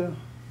after? Yeah.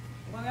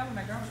 Well, I'm with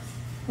my girls.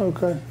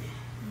 Okay.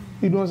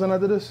 You doing something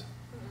after this?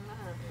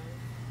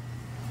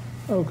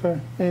 Okay.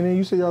 And then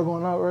you said y'all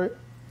going out, right?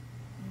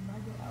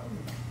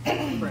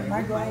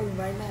 Might go out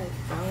right now.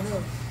 I don't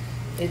know.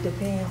 It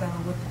depends on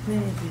what the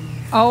plans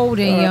is. Old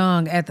and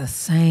young at the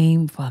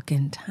same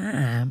fucking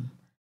time.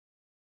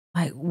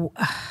 Like,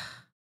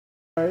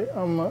 Right,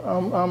 I'm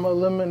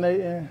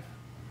eliminating.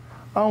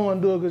 I don't want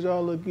to do it because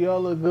y'all look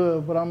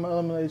good, but I'm gonna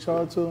eliminate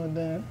y'all too, and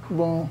then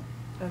boom.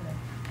 Okay.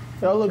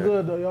 Y'all look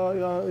good though.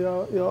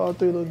 Y'all all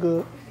 3 look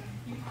good.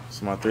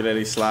 So my 3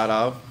 ladies slide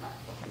off.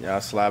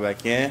 Y'all slide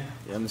back in. You know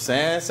what I'm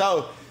saying?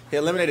 So he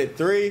eliminated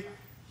 3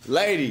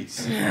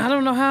 ladies. I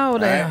don't know how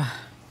old they are.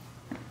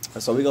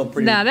 So we gonna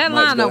pretty Now, that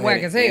much go lineup work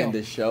ahead as and hell. end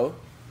this show.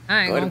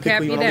 I ain't Go ahead gonna and pick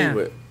cap who you wanna down. lead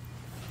with.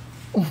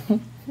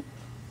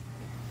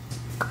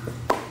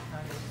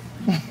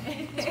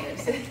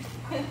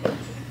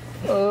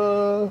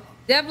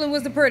 Definitely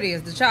was the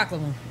prettiest, the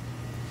chocolate one.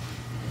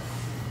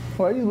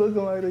 Why you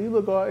looking like that? You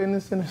look all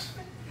innocent.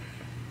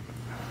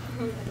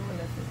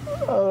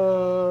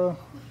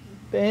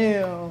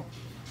 Damn.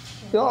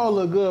 Y'all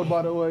look good,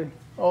 by the way.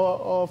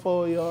 All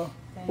 4 of y'all.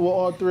 Well,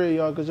 all 3 of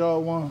y'all, because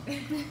y'all won.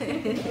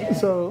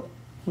 So,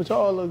 but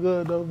y'all look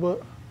good, though,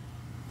 but.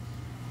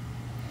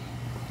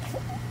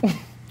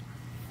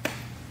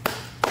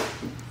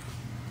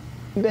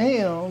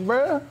 Damn,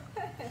 bruh.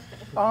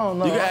 I don't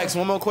know. You can ask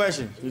one more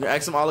question. You can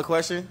ask them all a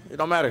question. It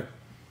don't matter.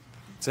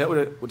 To help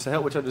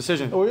with your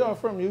decision. Where y'all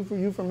from? You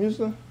from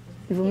Houston?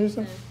 You from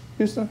Houston?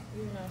 Houston?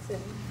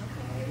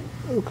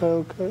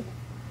 Okay.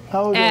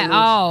 How old At y'all?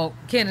 all,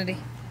 Kennedy.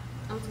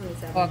 I'm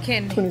 27. Or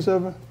Kennedy.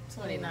 27?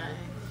 29.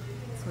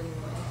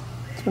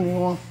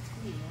 21.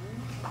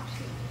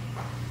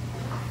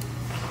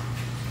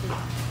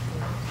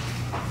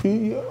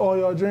 You all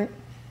y'all drink?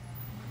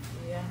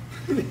 Yeah.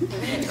 Let me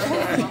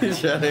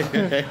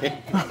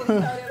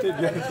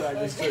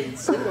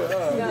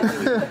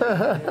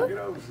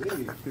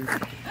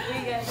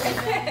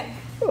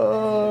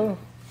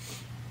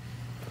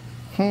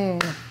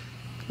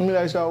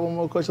ask y'all one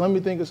more question. Let me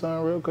think of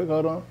something real quick.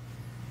 Hold on.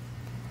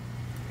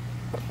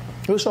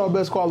 What's y'all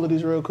best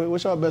qualities real quick?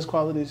 What's y'all best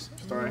qualities?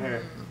 Starting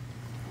here.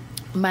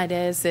 My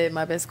dad said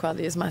my best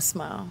quality is my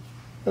smile.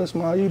 That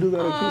smile. You do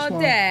got a cute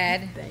smile.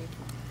 Dad. Thank you.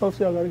 Both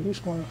of y'all gotta keep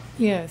smiling.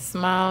 Yeah,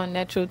 smile,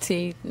 natural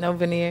teeth, no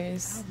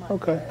veneers.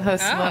 Okay.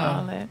 Hustle and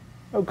all that.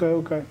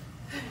 Okay.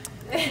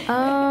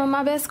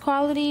 My best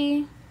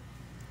quality.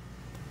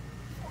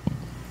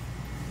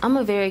 I'm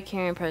a very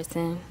caring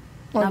person.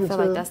 And I feel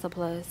like that's a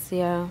plus.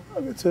 Yeah. I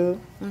can tell.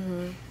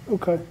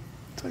 Okay.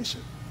 Take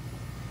shit.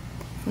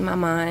 My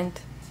mind.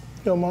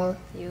 Your mind?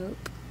 Yup.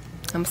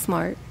 I'm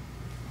smart.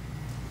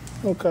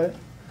 Okay.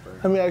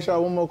 Let me ask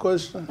y'all one more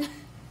question.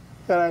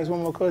 Gotta ask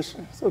one more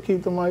question. So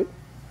keep the mic.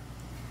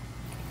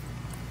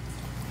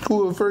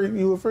 Who a freak?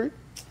 You a freak?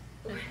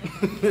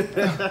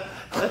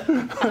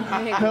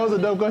 That was a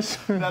dope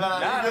question.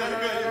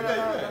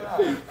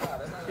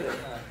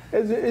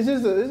 It's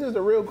just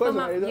a real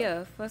question.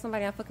 Yeah, for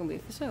somebody I'm fucking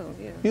with, for sure.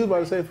 Yeah. You was about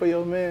to say for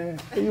your man.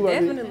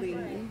 Definitely.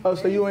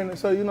 So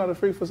you're not a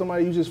freak for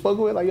somebody you just fuck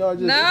with? Like y'all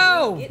just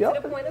Get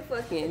to the point of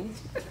fucking.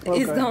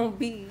 Okay. It's gonna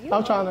be.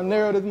 I'm trying to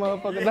narrow this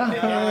motherfucker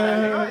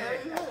down.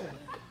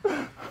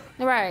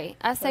 Right.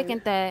 I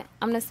second that.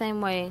 I'm the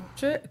same way.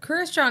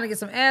 Chris trying to get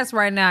some ass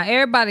right now.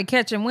 Everybody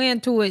catching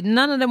wind to it.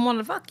 None of them want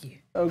to fuck you.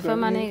 Okay. For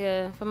my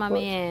nigga, for my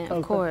man,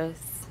 of course.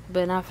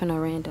 But not for no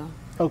random.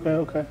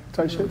 Okay.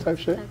 Type shit.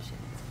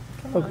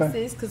 Okay.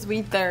 Sis, because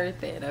we third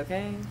that,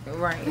 okay?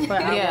 Right.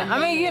 But yeah, I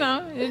mean, you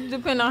know, it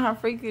depends on how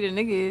freaky the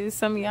nigga is.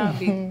 Some of y'all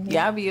be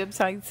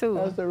uptight too.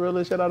 That's the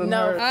realest shit out of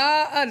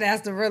her.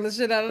 That's the realest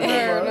shit out of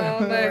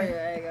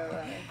her.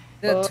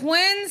 The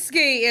twin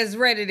ski is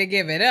ready to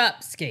give it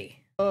up, ski.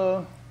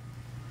 All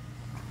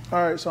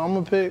right, so I'm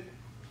gonna pick.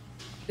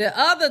 The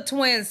other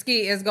twin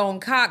ski is gonna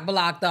cock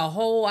block the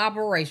whole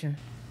operation.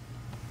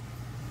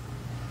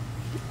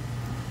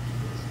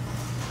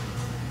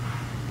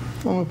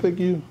 I'm gonna pick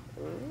you.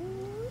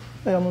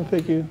 Hey, I'm gonna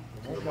pick you.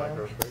 You know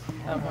what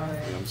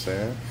I'm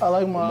saying? I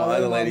like my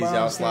other ladies,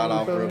 y'all slide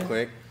off you feel real me?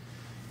 quick.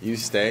 You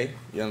stay,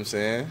 you know what I'm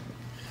saying?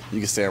 You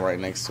can stand right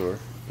next to her, you know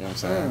what I'm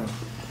saying?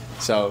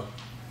 So,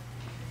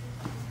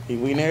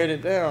 we narrowed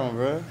it down,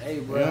 bro. Hey,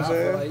 bro, you know what I'm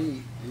saying? like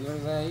you know what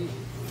I'm saying? You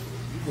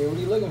get what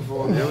you looking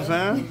for, You know what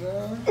I'm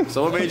saying?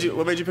 So what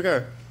made you pick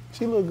her?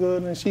 She look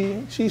good and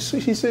she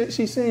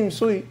seems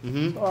sweet.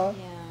 So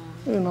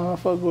I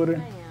fuck with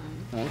her.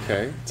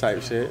 Okay,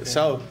 type shit.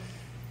 So,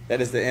 that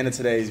is the end of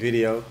today's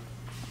video.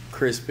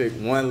 Chris picked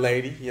one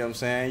lady, you know what I'm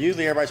saying?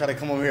 Usually everybody try to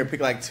come over here and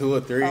pick like 2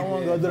 or 3. I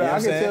won't go do that. I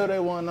can tell they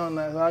want on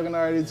that, so I can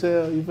already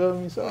tell. You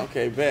feel me? So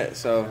okay, bet.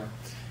 So,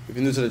 if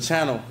you're new to the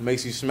channel, make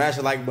sure you smash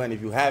the like button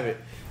if you have it.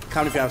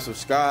 Comment if you haven't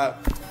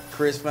subscribed.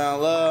 Chris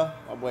found love.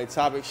 My boy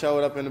Topic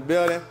showed up in the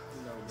building.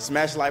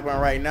 Smash the like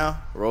button right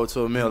now. Roll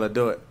to a mill. Let's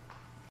do it.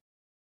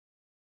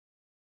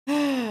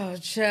 Oh,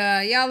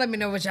 child. Y'all let me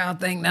know what y'all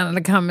think down in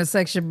the comment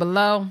section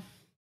below.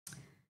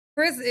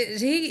 Chris,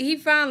 he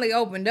finally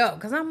opened up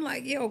because I'm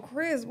like, yo,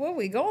 Chris, where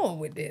we going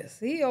with this?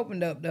 He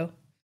opened up though.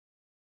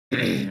 All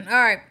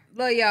right.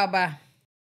 Love y'all. Bye.